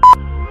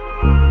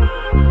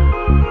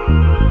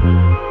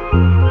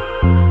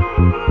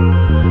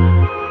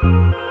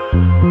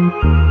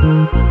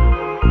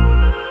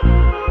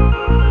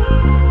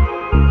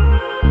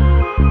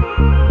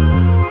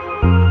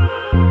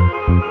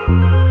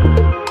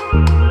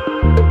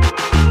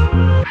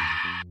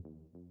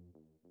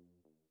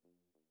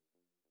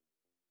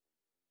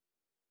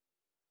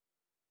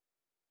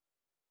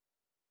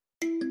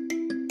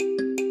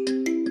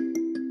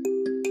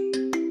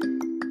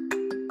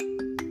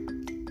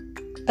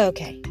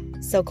 Okay,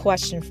 so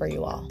question for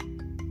you all.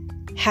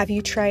 Have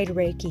you tried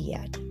Reiki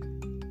yet?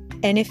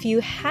 And if you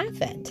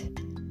haven't,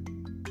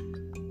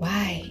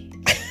 why?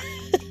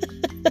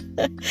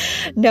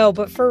 No,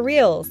 but for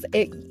reals,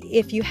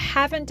 if you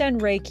haven't done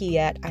Reiki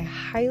yet, I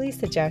highly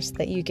suggest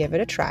that you give it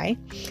a try.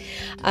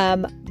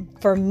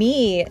 For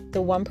me,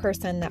 the one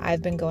person that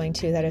I've been going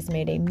to that has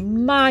made a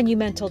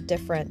monumental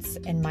difference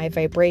in my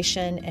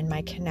vibration and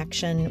my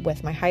connection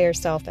with my higher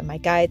self and my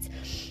guides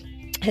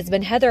has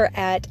been Heather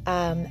at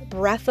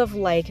Breath of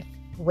Life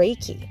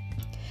Reiki.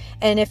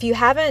 And if you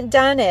haven't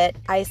done it,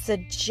 I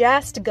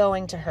suggest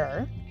going to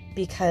her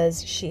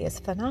because she is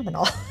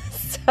phenomenal.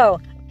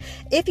 So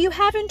if you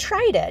haven't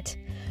tried it,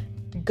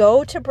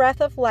 go to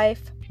Breath of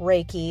Life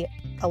Reiki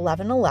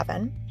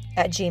 1111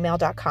 at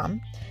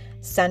gmail.com.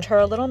 Send her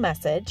a little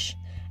message.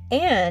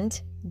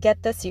 And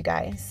get this, you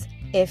guys.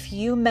 If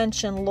you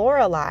mention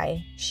Lorelei,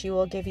 she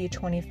will give you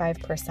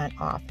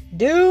 25% off.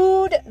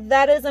 Dude,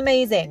 that is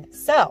amazing.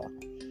 So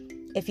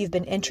if you've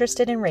been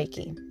interested in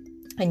Reiki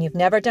and you've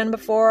never done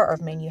before, or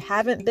maybe you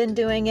haven't been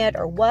doing it,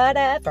 or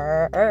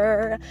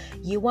whatever,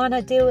 you want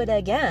to do it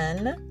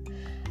again,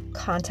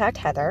 contact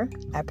Heather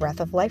at Breath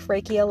of Life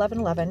Reiki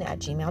 1111 at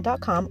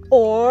gmail.com,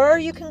 or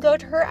you can go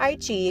to her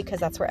IG because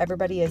that's where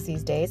everybody is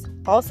these days.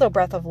 Also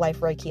Breath of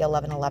Life Reiki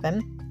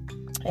 1111.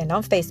 And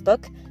on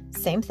Facebook,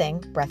 same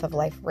thing, Breath of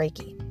Life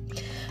Reiki.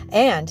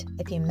 And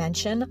if you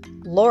mention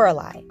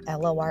Lorelei,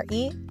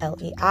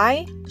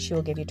 Lorelei, she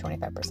will give you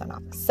 25%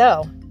 off.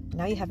 So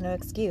now you have no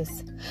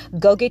excuse.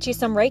 Go get you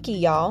some Reiki,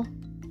 y'all,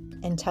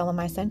 and tell them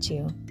I sent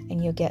you,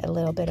 and you'll get a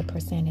little bit of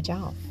percentage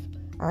off.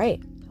 All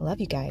right. I love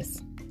you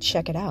guys.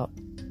 Check it out.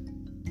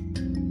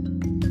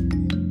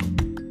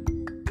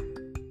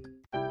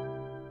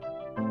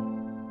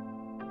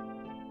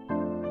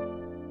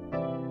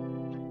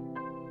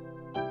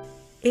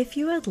 If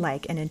you would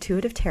like an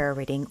intuitive tarot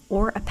reading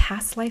or a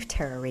past life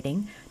tarot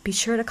reading, be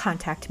sure to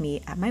contact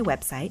me at my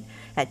website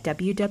at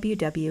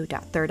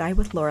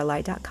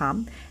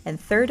www.thirdeyewithlorelei.com, and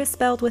third is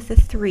spelled with a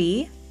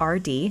 3,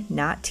 RD,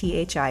 not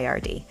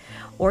THIRD.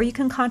 Or you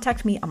can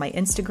contact me on my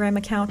Instagram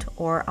account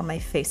or on my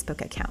Facebook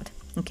account.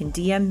 You can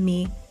DM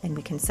me and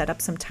we can set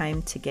up some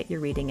time to get your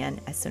reading in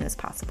as soon as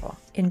possible.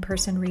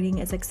 In-person reading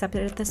is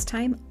accepted at this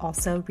time.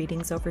 Also,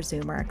 readings over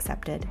Zoom are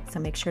accepted. So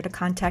make sure to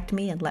contact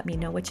me and let me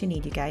know what you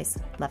need, you guys.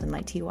 Love and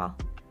light to you all.